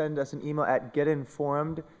either send us an email at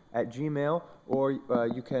getinformed@gmail.com, or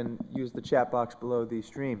you can use the chat box below the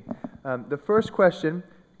stream. The first question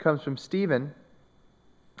comes from Stephen.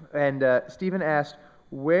 And Stephen asked,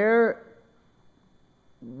 where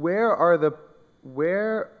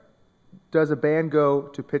does a band go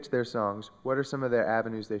to pitch their songs? What are some of their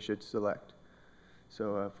avenues they should select?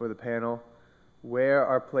 So for the panel, where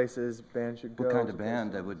are places bands should go? What kind of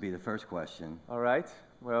band? That would be the first question. All right.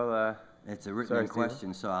 Well, it's a written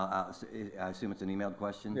question, so I assume it's an emailed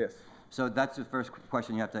question? Yes. So that's the first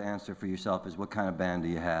question you have to answer for yourself is what kind of band do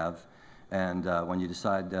you have? And when you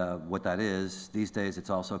decide what that is, these days it's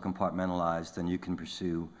also compartmentalized and you can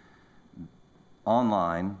pursue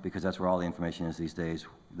online, because that's where all the information is these days,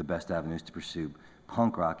 the best avenues to pursue.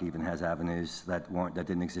 Punk rock even has avenues that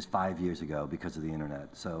didn't exist 5 years ago because of the internet.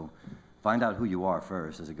 So find out who you are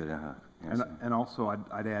first is a good answer. And also,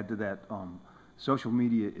 I'd add to that, social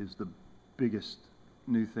media is the biggest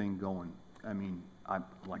new thing going. I mean, I'm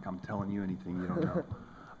telling you anything you don't know.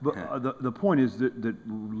 But the point is that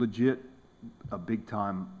legit,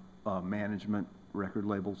 big-time management record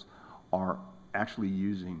labels are actually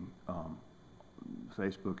using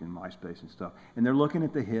Facebook and MySpace and stuff. And they're looking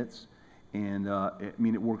at the hits. And, I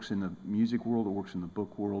mean, it works in the music world. It works in the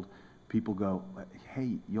book world. People go,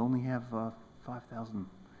 hey, you only have 5,000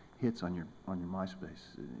 hits on your MySpace.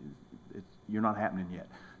 You're not happening yet.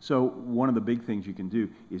 So one of the big things you can do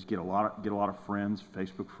is get a lot of friends,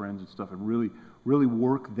 Facebook friends and stuff, and really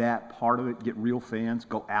work that part of it. Get real fans,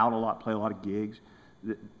 go out a lot, play a lot of gigs.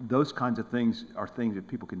 Those kinds of things are things that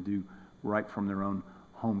people can do right from their own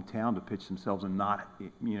hometown to pitch themselves, and not,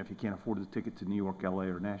 if you can't afford the ticket to New York, LA,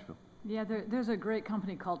 or Nashville. Yeah, there's a great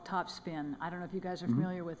company called Topspin. I don't know if you guys are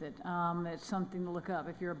familiar with it. It's something to look up.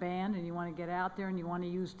 If you're a band and you want to get out there and you want to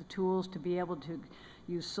use the tools to be able to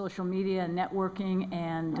use social media and networking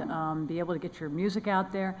and be able to get your music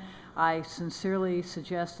out there, I sincerely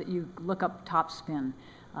suggest that you look up Topspin.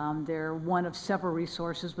 They're one of several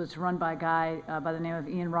resources, but it's run by a guy by the name of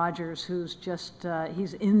Ian Rogers, who's just,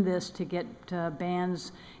 he's in this to get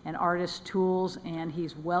bands and artists tools, and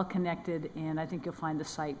he's well connected, and I think you'll find the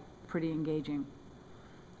site pretty engaging.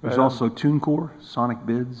 There's also TuneCore. Sonic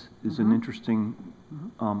Bids is an interesting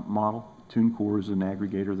model. TuneCore is an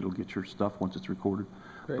aggregator that'll get your stuff once it's recorded.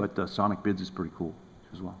 Great. But Sonic Bids is pretty cool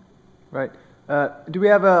as well. Right. Do we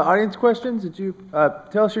have audience questions? Did you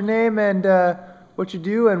tell us your name and what you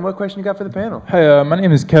do and what question you got for the panel? Hi, my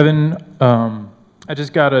name is Kevin. I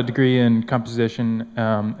just got a degree in composition,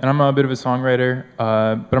 and I'm a bit of a songwriter,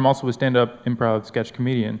 but I'm also a stand-up improv sketch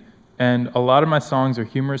comedian. And a lot of my songs are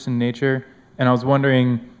humorous in nature, and I was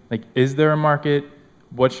wondering, like, is there a market?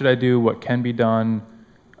 What should I do? What can be done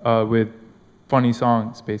with funny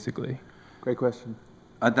songs, basically? Great question.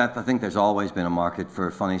 I think there's always been a market for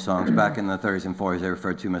funny songs. Back in the 30s and 40s, they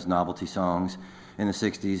referred to them as novelty songs. In the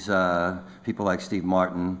 60s, people like Steve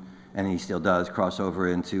Martin, and he still does, cross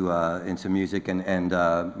over into music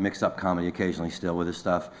and mix up comedy occasionally still with his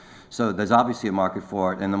stuff. So there's obviously a market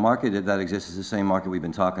for it, and the market that exists is the same market we've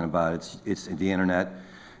been talking about. It's the internet,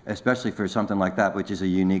 especially for something like that, which is a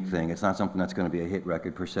unique thing. It's not something that's going to be a hit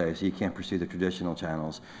record per se, so you can't pursue the traditional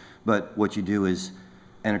channels. But what you do is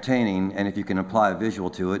entertaining, and if you can apply a visual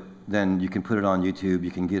to it, then you can put it on YouTube,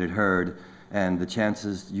 you can get it heard, and the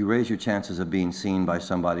chances, you raise your chances of being seen by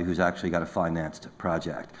somebody who's actually got a financed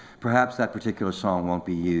project. Perhaps that particular song won't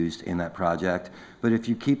be used in that project, but if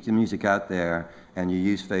you keep the music out there and you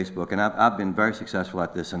use Facebook, and I've been very successful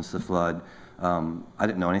at this since the flood. I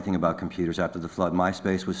didn't know anything about computers after the flood.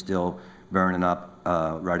 MySpace was still burning up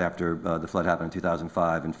right after the flood happened in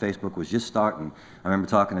 2005, and Facebook was just starting. I remember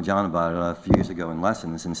talking to John about it a few years ago in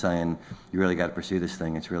lessons and saying, you really got to pursue this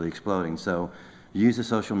thing, it's really exploding. So use the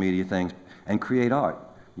social media things and create art.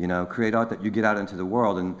 Create art that you get out into the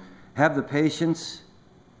world, and have the patience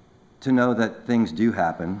to know that things do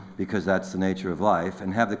happen, because that's the nature of life,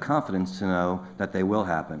 and have the confidence to know that they will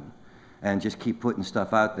happen. And just keep putting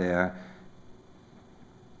stuff out there.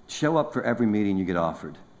 Show up for every meeting you get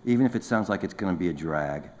offered, even if it sounds like it's going to be a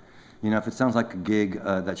drag. If it sounds like a gig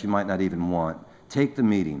that you might not even want, take the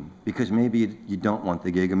meeting, because maybe you don't want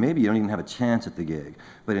the gig, or maybe you don't even have a chance at the gig.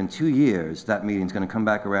 But in 2 years, that meeting's going to come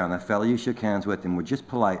back around. That fellow you shook hands with and were just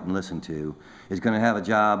polite and listened to is going to have a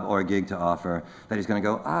job or a gig to offer that he's going to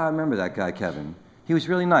go, I remember that guy, Kevin. He was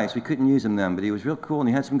really nice. We couldn't use him then, but he was real cool and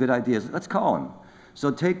he had some good ideas. Let's call him.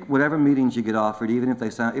 So take whatever meetings you get offered, even if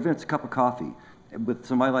it's a cup of coffee, with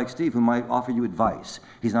somebody like Steve who might offer you advice.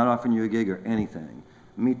 He's not offering you a gig or anything.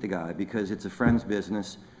 Meet the guy, because it's a friend's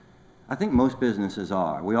business. I think most businesses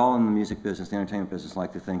are. We all in the music business, the entertainment business,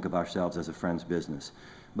 like to think of ourselves as a friend's business.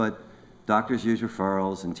 But doctors use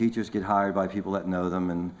referrals, and teachers get hired by people that know them,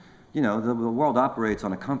 and the world operates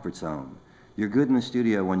on a comfort zone. You're good in the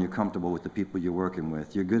studio when you're comfortable with the people you're working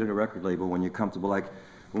with. You're good at a record label when you're comfortable. Like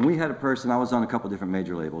when we had a person, I was on a couple different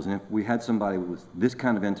major labels, and if we had somebody with this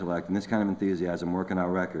kind of intellect and this kind of enthusiasm working our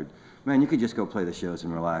record, man, you could just go play the shows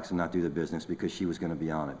and relax and not do the business because she was going to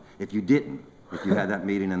be on it. If you didn't, if you had that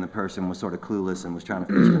meeting and the person was sort of clueless and was trying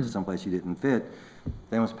to fit you into someplace you didn't fit,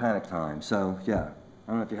 then it was panic time. So, yeah.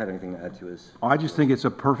 I don't know if you had anything to add to his. I just think it's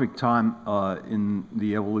a perfect time in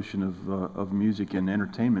the evolution of music and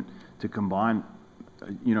entertainment to combine.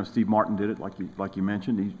 Steve Martin did it, like you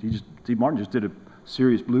mentioned. Steve Martin just did a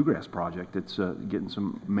serious bluegrass project that's getting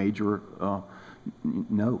some major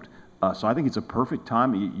note. So I think it's a perfect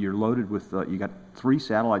time. You're loaded with, you got 3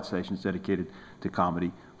 satellite stations dedicated to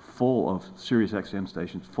comedy, full of Sirius XM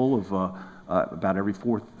stations, full of about every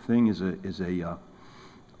 4th thing is a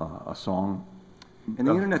song. And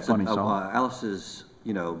the internet's funny song. Alice's,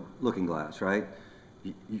 looking glass, right?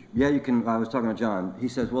 Yeah, you can. I was talking to John. He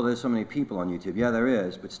says, well, there's so many people on YouTube. Yeah, there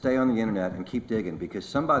is, but stay on the internet and keep digging, because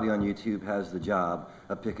somebody on YouTube has the job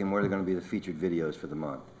of picking where they're going to be the featured videos for the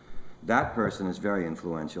month. That person is very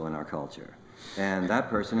influential in our culture, and that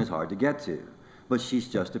person is hard to get to. But she's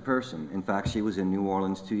just a person. In fact, she was in New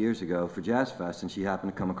Orleans 2 years ago for Jazz Fest, and she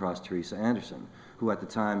happened to come across Teresa Anderson, who at the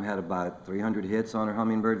time had about 300 hits on her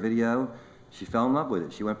Hummingbird video. She fell in love with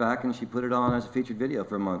it. She went back and she put it on as a featured video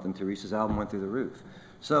for a month, and Teresa's album went through the roof.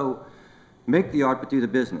 So make the art, but do the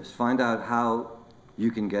business. Find out how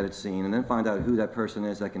you can get it seen, and then find out who that person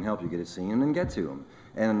is that can help you get it seen, and then get to them.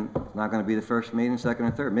 And it's not going to be the first meeting, second,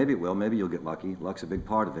 or third. Maybe it will. Maybe you'll get lucky. Luck's a big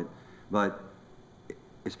part of it. But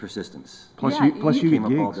it's persistence. Plus, Yeah, you get came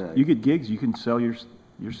up all gigs. day. You get gigs. You can sell your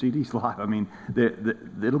CDs live. I mean,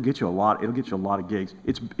 it'll get you a lot. It'll get you a lot of gigs.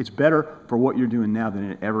 It's better for what you're doing now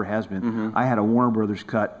than it ever has been. I had a Warner Brothers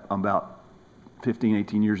cut about 15,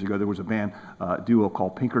 18 years ago. There was a band duo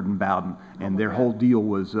called Pinkerton Bowden, and their whole deal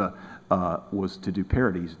was to do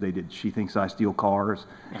parodies. They did "She Thinks I Steal Cars,"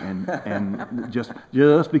 and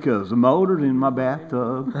just because the motor's in my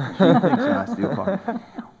bathtub, she thinks I steal cars.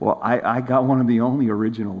 Well, I got one of the only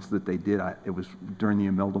originals that they did. It was during the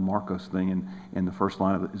Imelda Marcos thing, and the first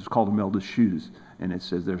line of it is called Imelda's Shoes, and it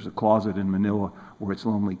says, "There's a closet in Manila where it's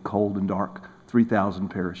lonely, cold, and dark. 3,000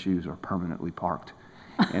 pair of shoes are permanently parked."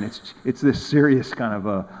 And it's this serious kind of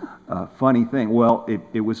a funny thing. Well,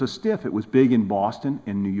 it was a stiff. It was big in Boston,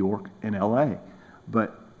 in New York, and L.A.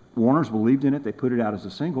 But Warner's believed in it. They put it out as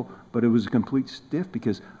a single, but it was a complete stiff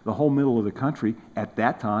because the whole middle of the country at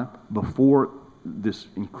that time, before this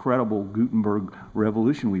incredible Gutenberg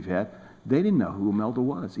revolution we've had, they didn't know who Imelda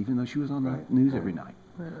was, even though she was on the news every night.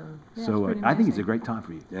 Yeah, So it's pretty I think it's amazing. a great time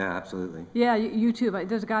for you. Yeah, absolutely. Yeah, YouTube.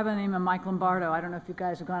 There's a guy by the name of Mike Lombardo. I don't know if you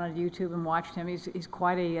guys have gone on YouTube and watched him. He's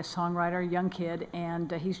quite a songwriter, young kid,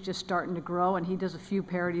 and he's just starting to grow, and he does a few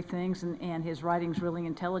parody things, and his writing's really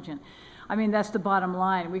intelligent. I mean, that's the bottom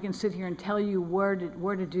line. We can sit here and tell you where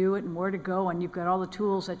to do it and where to go, and you've got all the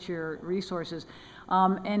tools at your resources.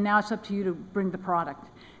 And now it's up to you to bring the product.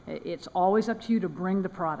 It's always up to you to bring the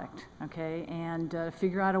product, okay, and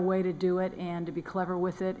figure out a way to do it and to be clever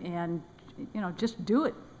with it, and just do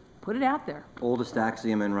it. Put it out there. Oldest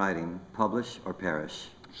axiom in writing: publish or perish.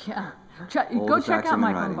 Yeah. Go Oldest check out axiom in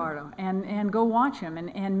Mike writing. Lombardo and go watch him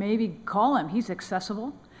and maybe call him. He's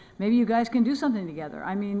accessible. Maybe you guys can do something together.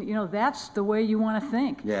 I mean, that's the way you want to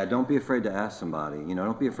think. Yeah, don't be afraid to ask somebody.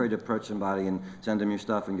 Don't be afraid to approach somebody and send them your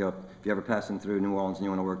stuff and go, if you ever passing through New Orleans and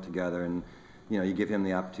you want to work together, and you give him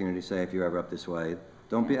the opportunity to say, if you're ever up this way.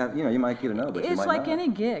 Don't be, you might get a no, but you It's might like not. any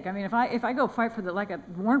gig. I mean, if I go fight for like at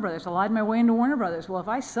Warner Brothers, I lied my way into Warner Brothers. Well, if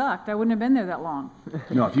I sucked, I wouldn't have been there that long.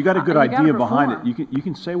 No, if you got a good You gotta idea behind it, perform. you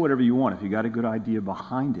can say whatever you want. If you got a good idea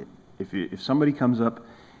behind it, if somebody comes up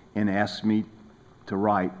and asks me to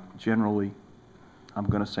write, generally, I'm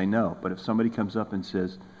going to say no. But if somebody comes up and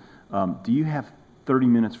says, "Do you have 30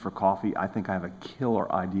 minutes for coffee? I think I have a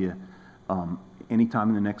killer idea. Anytime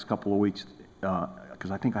in the next couple of weeks,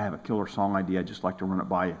 because I think I have a killer song idea. I'd just like to run it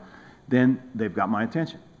by you." Then they've got my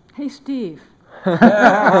attention. Hey, Steve.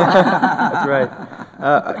 That's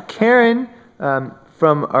right. Karen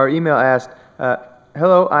from our email asked,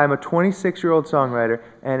 "Hello, I'm a 26-year-old songwriter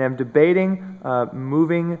and am debating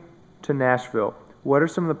moving to Nashville. What are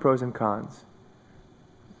some of the pros and cons?"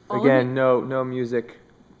 Again, no music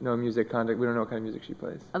contact. We don't know what kind of music she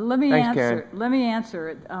plays. Let me Thanks, answer. Karen. Let me answer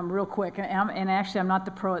it real quick. And actually, I'm not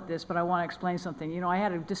the pro at this, but I want to explain something. I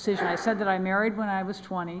had a decision. I said that I married when I was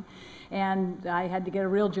 20, and I had to get a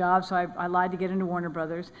real job, so I lied to get into Warner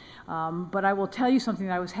Brothers. But I will tell you something.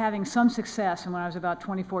 That I was having some success, and when I was about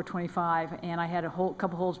 24, 25, and I had a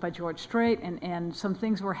couple holds by George Strait, and some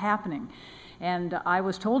things were happening. And I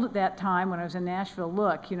was told at that time when I was in Nashville,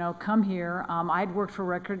 look, come here. I'd worked for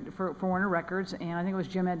Warner Records, and I think it was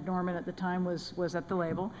Jim Ed Norman at the time was at the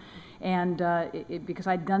label. And because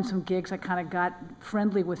I'd done some gigs, I kind of got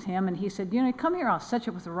friendly with him, and he said, come here, I'll set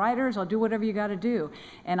you up with the writers, I'll do whatever you got to do.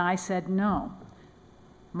 And I said, no.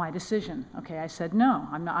 My decision. Okay, I said no.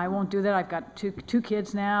 I won't do that. I've got two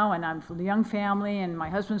kids now, and I'm from a young family, and my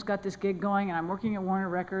husband's got this gig going, and I'm working at Warner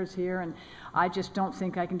Records here, and I just don't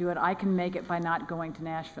think I can do it. I can make it by not going to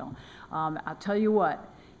Nashville. I'll tell you what.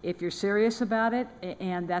 If you're serious about it,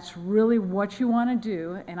 and that's really what you want to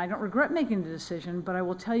do, and I don't regret making the decision, but I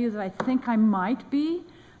will tell you that I think I might be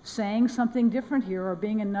saying something different here or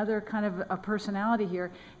being another kind of a personality here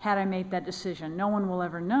had I made that decision. No one will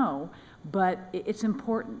ever know, but it's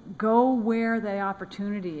important. Go where the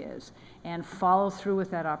opportunity is and follow through with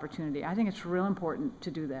that opportunity. I think it's real important to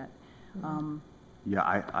do that. Yeah,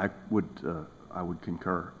 I would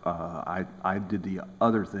concur. I did the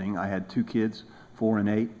other thing. I had 2 kids, 4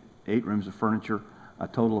 and 8 rooms of furniture, a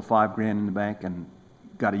total of $5 grand in the bank, and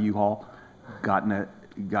got a U-Haul, got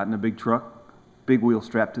in a big truck, big wheel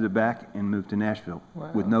strapped to the back, and moved to Nashville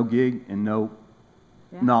with no gig and no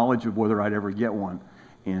knowledge of whether I'd ever get one.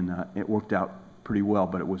 And it worked out pretty well,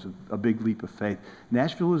 but it was a big leap of faith.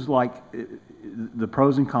 Nashville is like, the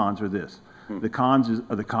pros and cons are this. The cons is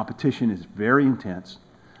the competition is very intense.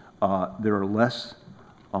 There are less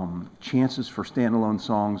chances for standalone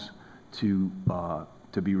songs to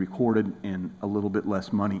be recorded, and a little bit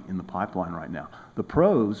less money in the pipeline right now. The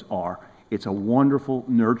pros are it's a wonderful,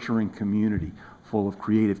 nurturing community full of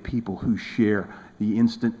creative people who share the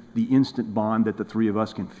instant bond that the three of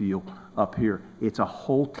us can feel up here. It's a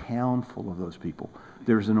whole town full of those people.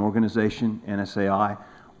 There's an organization, NSAI,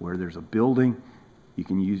 where there's a building. You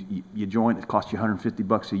can you join, it costs you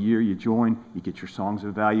 $150 a year, you join, you get your songs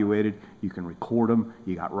evaluated, you can record them,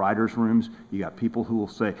 you got writers' rooms, you got people who will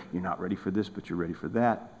say, you're not ready for this, but you're ready for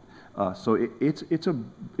that. So it's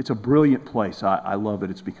a brilliant place. I love it.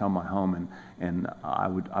 It's become my home, and I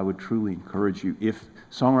would truly encourage you, if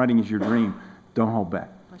songwriting is your dream, don't hold back.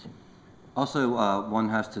 Also, one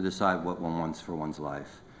has to decide what one wants for one's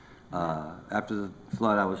life. After the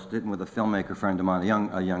flood, I was sitting with a filmmaker friend of mine,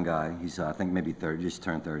 a young guy. He's, I think, maybe 30, just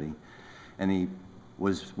turned 30. And he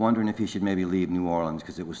was wondering if he should maybe leave New Orleans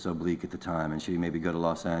because it was so bleak at the time, and should he maybe go to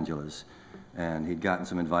Los Angeles. And he'd gotten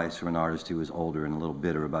some advice from an artist who was older and a little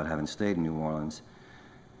bitter about having stayed in New Orleans.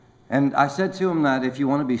 And I said to him that if you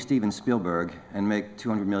want to be Steven Spielberg and make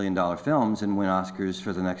 $200 million films and win Oscars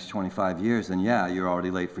for the next 25 years, then yeah, you're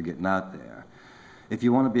already late for getting out there. If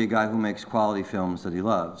you want to be a guy who makes quality films that he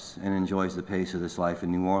loves and enjoys the pace of this life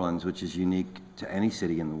in New Orleans, which is unique to any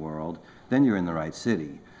city in the world, then you're in the right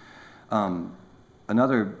city.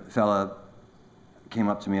 Another fella came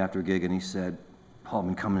up to me after a gig and he said, Paul, I've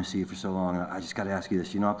been coming to see you for so long, and I just got to ask you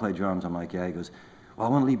this. You know I play drums? I'm like, yeah. He goes, well, I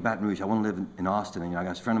want to leave Baton Rouge. I want to live in Austin. And I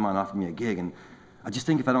got a friend of mine offered me a gig, and I just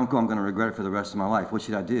think if I don't go, I'm going to regret it for the rest of my life. What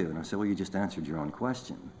should I do? And I said, well, you just answered your own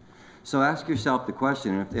question. So ask yourself the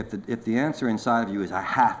question, if the answer inside of you is, I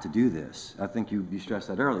have to do this, I think you stressed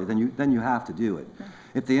that earlier, then you have to do it.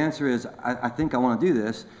 If the answer is, I think I want to do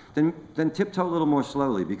this, then tiptoe a little more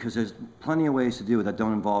slowly, because there's plenty of ways to do it that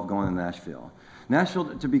don't involve going to Nashville.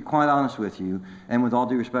 Nashville, to be quite honest with you, and with all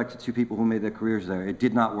due respect to two people who made their careers there, it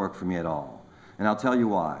did not work for me at all. And I'll tell you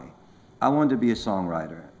why. I wanted to be a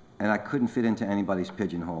songwriter, and I couldn't fit into anybody's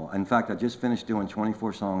pigeonhole. In fact, I just finished doing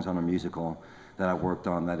 24 songs on a musical that I worked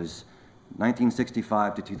on that is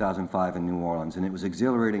 1965 to 2005 in New Orleans, and it was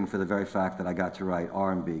exhilarating for the very fact that I got to write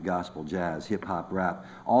R&B, gospel, jazz, hip-hop, rap,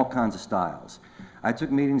 all kinds of styles. I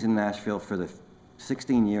took meetings in Nashville for the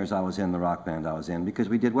 16 years I was in the rock band I was in because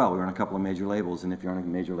we did well. We were on a couple of major labels, and if you're on a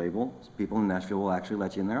major label, people in Nashville will actually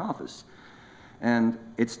let you in their office. And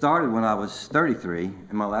it started when I was 33,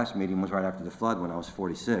 and my last meeting was right after the flood when I was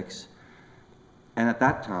 46. And at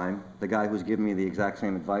that time, the guy who was giving me the exact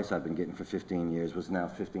same advice I'd been getting for 15 years was now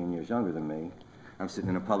 15 years younger than me. I'm sitting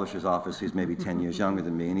in a publisher's office who's maybe 10 years younger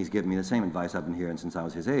than me, and he's giving me the same advice I've been hearing since I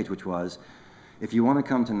was his age, which was, if you want to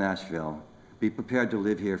come to Nashville, be prepared to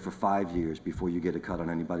live here for 5 years before you get a cut on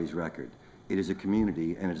anybody's record. It is a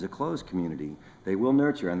community, and it is a closed community. They will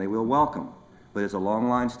nurture and they will welcome, but it's a long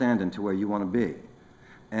line standing to where you want to be.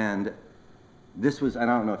 And this was, I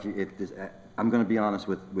don't know if this, I'm going to be honest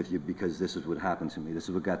with you because this is what happened to me. This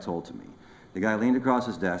is what got told to me. The guy leaned across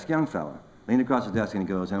his desk, young fella, leaned across his desk and he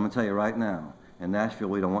goes, and I'm going to tell you right now, in Nashville,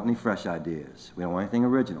 we don't want any fresh ideas. We don't want anything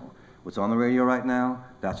original. What's on the radio right now,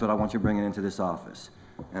 that's what I want you bringing into this office.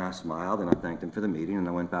 And I smiled and I thanked him for the meeting and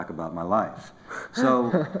I went back about my life.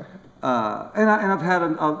 So, and I've had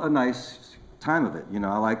a nice time of it. You know,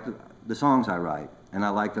 I like the songs I write, and I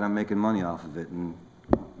like that I'm making money off of it, and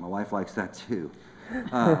my wife likes that too.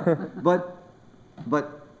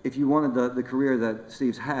 But if you wanted the career that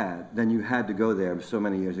Steve's had, then you had to go there so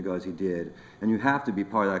many years ago as he did, and you have to be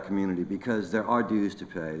part of that community because there are dues to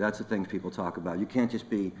pay. That's the things people talk about. You can't just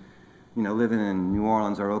be, you know, living in New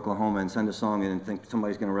Orleans or Oklahoma and send a song in and think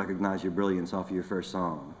somebody's going to recognize your brilliance off of your first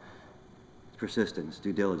song. Persistence,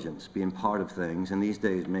 due diligence, being part of things, and these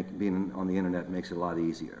days being on the internet makes it a lot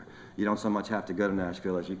easier. You don't so much have to go to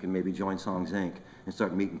Nashville as you can maybe join Songs Inc. and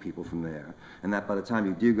start meeting people from there. And that by the time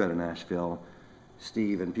you do go to Nashville,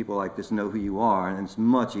 Steve and people like this know who you are, and it's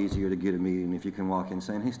much easier to get a meeting if you can walk in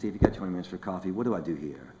saying, hey Steve, you got 20 minutes for coffee, what do I do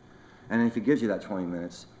here? And if he gives you that 20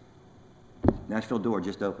 minutes, Nashville door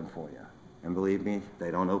just opened for you. And believe me,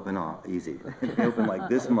 they don't open easy. They open like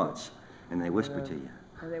this much, and they whisper to you.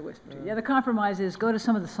 They whisper to you. Yeah, the compromise is go to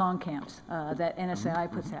some of the song camps that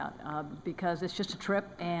NSAI puts out because it's just a trip,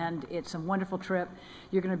 and it's a wonderful trip.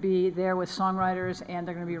 You're going to be there with songwriters, and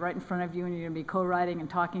they're going to be right in front of you, and you're going to be co-writing and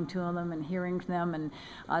talking to them and hearing them and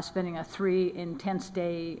spending a 3 intense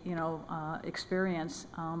day, experience,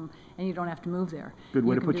 and you don't have to move there. Good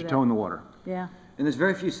way to put your toe in the water. Yeah. And there's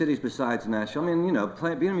very few cities besides Nashville. I mean,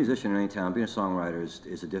 being a musician in any town, being a songwriter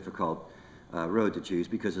is a difficult road to choose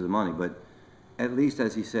because of the money, but at least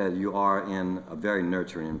as he said, you are in a very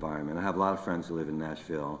nurturing environment. I have a lot of friends who live in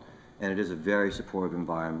Nashville, and it is a very supportive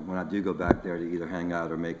environment. When I do go back there to either hang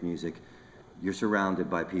out or make music, you're surrounded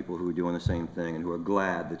by people who are doing the same thing and who are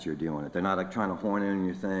glad that you're doing it. They're not like trying to horn in on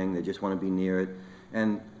your thing, they just want to be near it.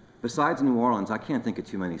 And besides New Orleans, I can't think of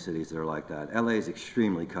too many cities that are like that. LA is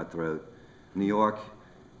extremely cutthroat. New York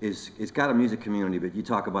it's got a music community, but you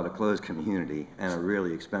talk about a closed community and a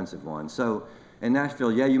really expensive one. So in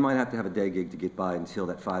Nashville, yeah, you might have to have a day gig to get by until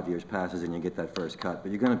that 5 years passes and you get that first cut,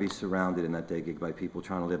 but you're going to be surrounded in that day gig by people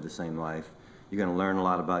trying to live the same life. You're going to learn a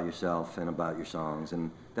lot about yourself and about your songs, and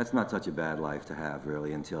that's not such a bad life to have,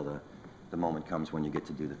 really, until the moment comes when you get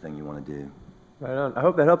to do the thing you want to do. Right on. I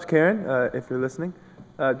hope that helps, Karen, if you're listening.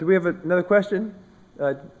 Do we have another question?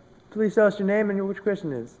 Please tell us your name and which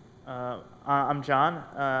question is. I'm John,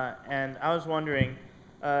 and I was wondering,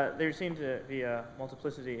 there seems to be a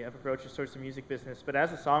multiplicity of approaches towards the music business, but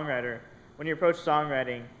as a songwriter, when you approach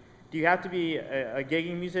songwriting, do you have to be a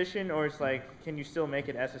gigging musician, or it's like, can you still make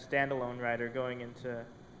it as a standalone writer going into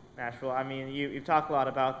Nashville? I mean, you've talked a lot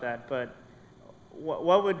about that, but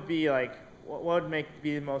what would be like, what would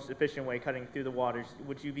be the most efficient way cutting through the waters?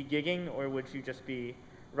 Would you be gigging, or would you just be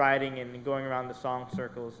writing and going around the song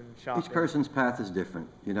circles and shopping? Each person's path is different,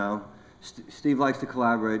 you know. Steve likes to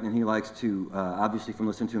collaborate, and he likes to, obviously from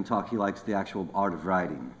listening to him talk, he likes the actual art of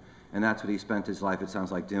writing. And that's what he spent his life, it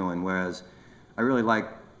sounds like, doing, whereas I really like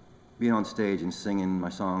being on stage and singing my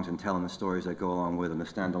songs and telling the stories that go along with them. The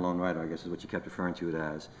standalone writer, I guess, is what you kept referring to it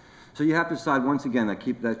as. So you have to decide, once again,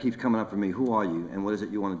 that keeps coming up for me, who are you and what is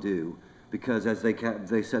it you want to do? Because as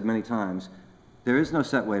they said many times, there is no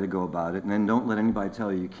set way to go about it, and then don't let anybody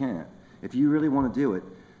tell you you can't. If you really want to do it,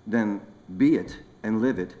 then be it and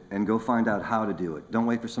live it and go find out how to do it. Don't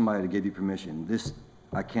wait for somebody to give you permission. This,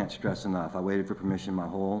 I can't stress enough. I waited for permission my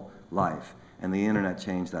whole life, and the internet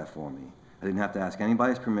changed that for me. I didn't have to ask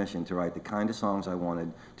anybody's permission to write the kind of songs I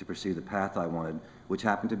wanted, to pursue the path I wanted, which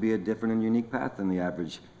happened to be a different and unique path than the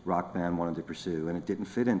average rock band wanted to pursue, and it didn't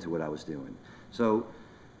fit into what I was doing. So,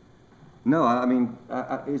 no, I mean,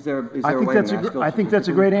 is there a way in Nashville? I think that's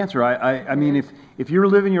a great answer. I mean, if you're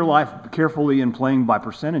living your life carefully and playing by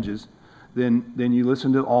percentages, then you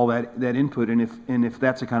listen to all that input, and if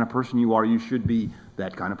that's the kind of person you are, you should be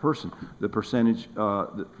that kind of person. The percentage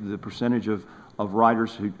of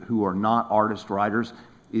writers who are not artist writers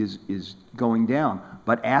is going down.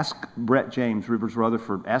 But ask Brett James, Rivers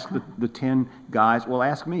Rutherford, ask the 10 guys. Well,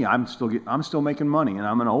 ask me. I'm still making money, and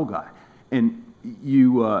I'm an old guy. And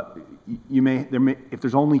if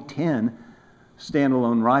there's only 10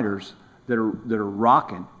 standalone writers that are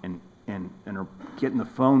rocking and are getting the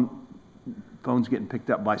phones getting picked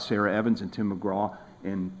up by Sarah Evans and Tim McGraw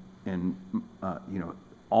and you know,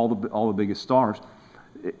 all the biggest stars.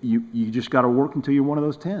 You just got to work until you're one of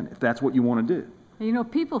those 10, if that's what you want to do. You know,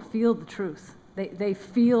 people feel the truth. They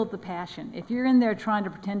feel the passion. If you're in there trying to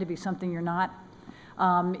pretend to be something you're not,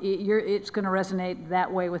 it's going to resonate that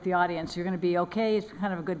way with the audience. You're going to be okay, he's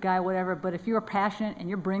kind of a good guy, whatever, but if you're passionate and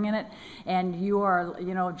you're bringing it and you are,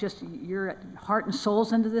 you know, just your heart and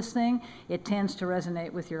soul's into this thing, it tends to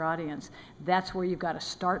resonate with your audience. That's where you've got to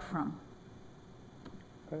start from.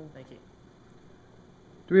 Thank you.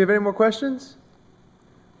 Do we have any more questions?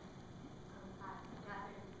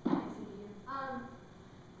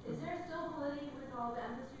 Is there still validity with all the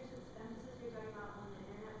emphasis you're talking about on the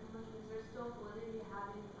internet promotion? Is there still validity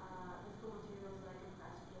having physical materials like a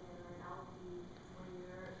press kit or an LP when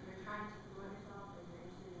you're trying to promote yourself and you're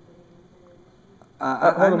interested in getting into the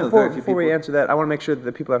industry? Before we answer that, I want to make sure that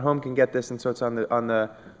the people at home can get this, and so it's on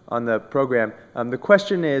the program. The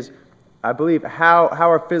question is, I believe, how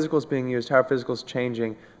are physicals being used? How are physicals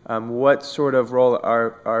changing? What sort of role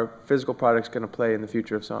are physical products going to play in the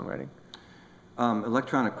future of songwriting?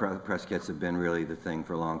 Electronic press kits have been really the thing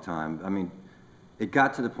for a long time. I mean, it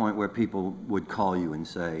got to the point where people would call you and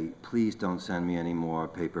say, please don't send me any more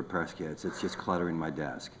paper press kits. It's just cluttering my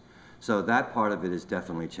desk. So that part of it has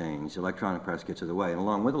definitely changed. Electronic press kits are the way. And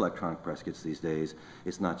along with electronic press kits these days,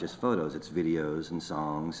 it's not just photos, it's videos and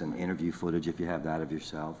songs and interview footage if you have that of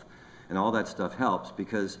yourself. And all that stuff helps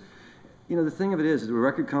because, you know, the thing of it is the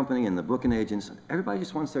record company and the booking agents, everybody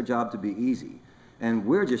just wants their job to be easy. And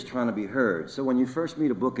we're just trying to be heard. So when you first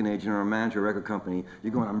meet a booking agent or a manager of a record company,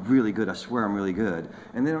 you're going, I'm really good, I swear I'm really good.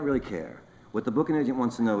 And they don't really care. What the booking agent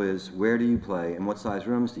wants to know is, where do you play and what size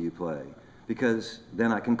rooms do you play? Because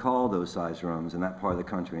then I can call those size rooms in that part of the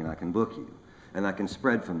country and I can book you. And I can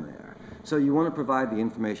spread from there. So you want to provide the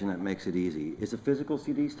information that makes it easy. Is a physical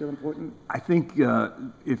CD still important? I think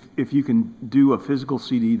if you can do a physical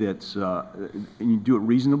CD that's, and you do it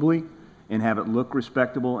reasonably and have it look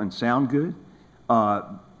respectable and sound good,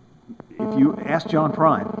 if you ask John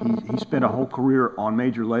Prine, he spent a whole career on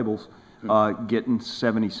major labels getting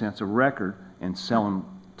 70 cents a record and selling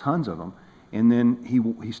tons of them. And then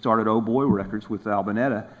he started Oh Boy Records with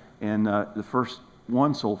Albinetta, and the first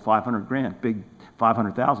one sold 500 grand, big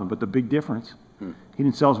 500,000. But the big difference, he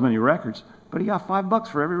didn't sell as many records, but he got $5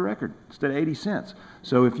 for every record instead of 80 cents.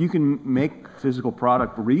 So if you can make physical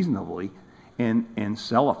product reasonably and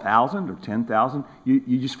sell 1,000 or 10,000,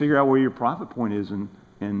 you just figure out where your profit point is,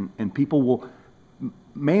 and people will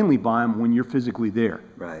mainly buy them when you're physically there.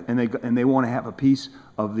 Right. And they want to have a piece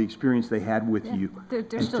of the experience they had with you.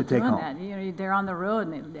 They're still doing that. You know, they're on the road,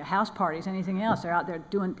 and they're house parties, anything else. They're out there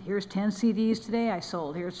doing, here's 10 CDs today I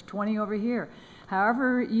sold, here's 20 over here.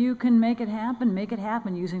 However you can make it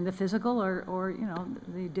happen using the physical or you know,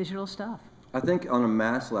 the digital stuff. I think on a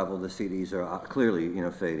mass level, the CDs are clearly, you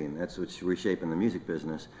know, fading. That's what's reshaping the music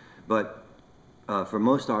business. But for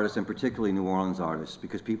most artists, and particularly New Orleans artists,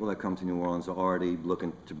 because people that come to New Orleans are already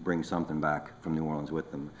looking to bring something back from New Orleans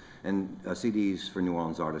with them. And CDs for New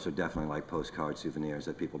Orleans artists are definitely like postcard souvenirs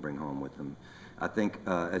that people bring home with them. I think,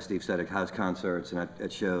 as Steve said, at house concerts and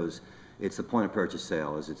at shows, it's the point of purchase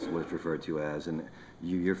sale, as it's what it's referred to as, and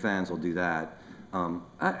your fans will do that. And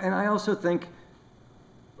I also think,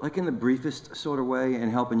 like in the briefest sort of way,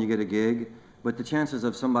 in helping you get a gig, but the chances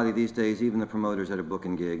of somebody these days, even the promoters that are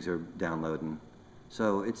booking gigs, are downloading.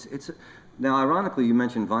 So it's now, ironically, you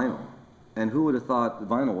mentioned vinyl, and who would have thought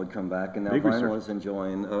vinyl would come back, and now vinyl is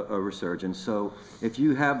enjoying a resurgence. So if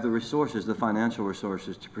you have the resources, the financial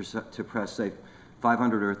resources to press, say,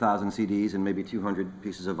 500 or 1,000 CDs and maybe 200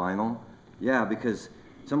 pieces of vinyl, yeah, because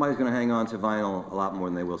somebody's going to hang on to vinyl a lot more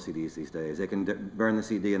than they will CDs these days. They can burn the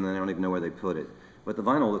CD and then they don't even know where they put it. But the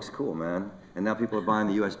vinyl looks cool, man. And now people are buying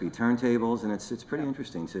the USB turntables, and it's pretty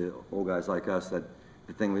interesting to old guys like us that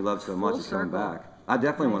the thing we love so much is coming back. I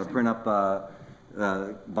definitely want to print up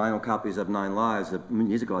vinyl copies of 9 Lives, the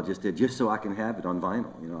musical I just did, just so I can have it on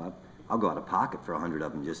vinyl. You know, I'll go out of pocket for 100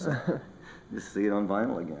 of them just just see it on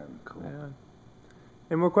vinyl again. Cool. Yeah.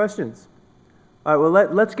 Any more questions? All right.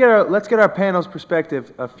 Well, let's get our panel's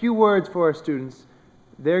perspective. A few words for our students.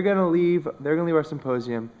 They're gonna leave our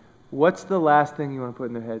symposium. What's the last thing you want to put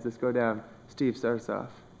in their heads? Let's go down. Steve, start us off.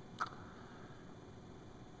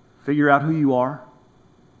 Figure out who you are,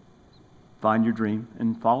 find your dream,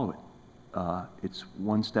 and follow it. It's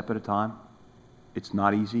one step at a time. It's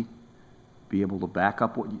not easy. Be able to back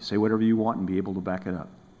up say whatever you want and be able to back it up.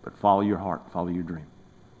 But follow your heart, follow your dream.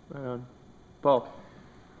 Right on. Paul.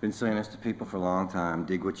 Been saying this to people for a long time.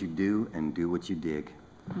 Dig what you do and do what you dig.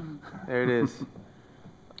 There it is.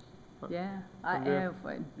 Yeah,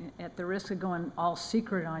 at the risk of going all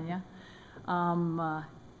secret on you,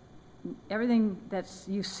 everything that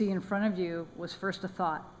you see in front of you was first a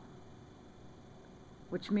thought,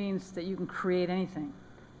 which means that you can create anything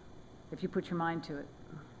if you put your mind to it.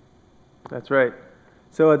 That's right.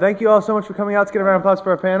 So thank you all so much for coming out. Let's get a round of applause for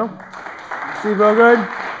our panel. Steve Bogard,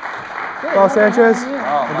 Paul Sanchez,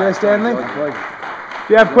 Andrea Stanley. If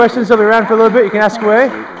you have questions, they'll be around for a little bit. You can ask away.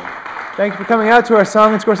 Thank you for coming out to our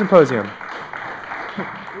Song and Score Symposium.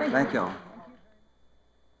 Thank y'all.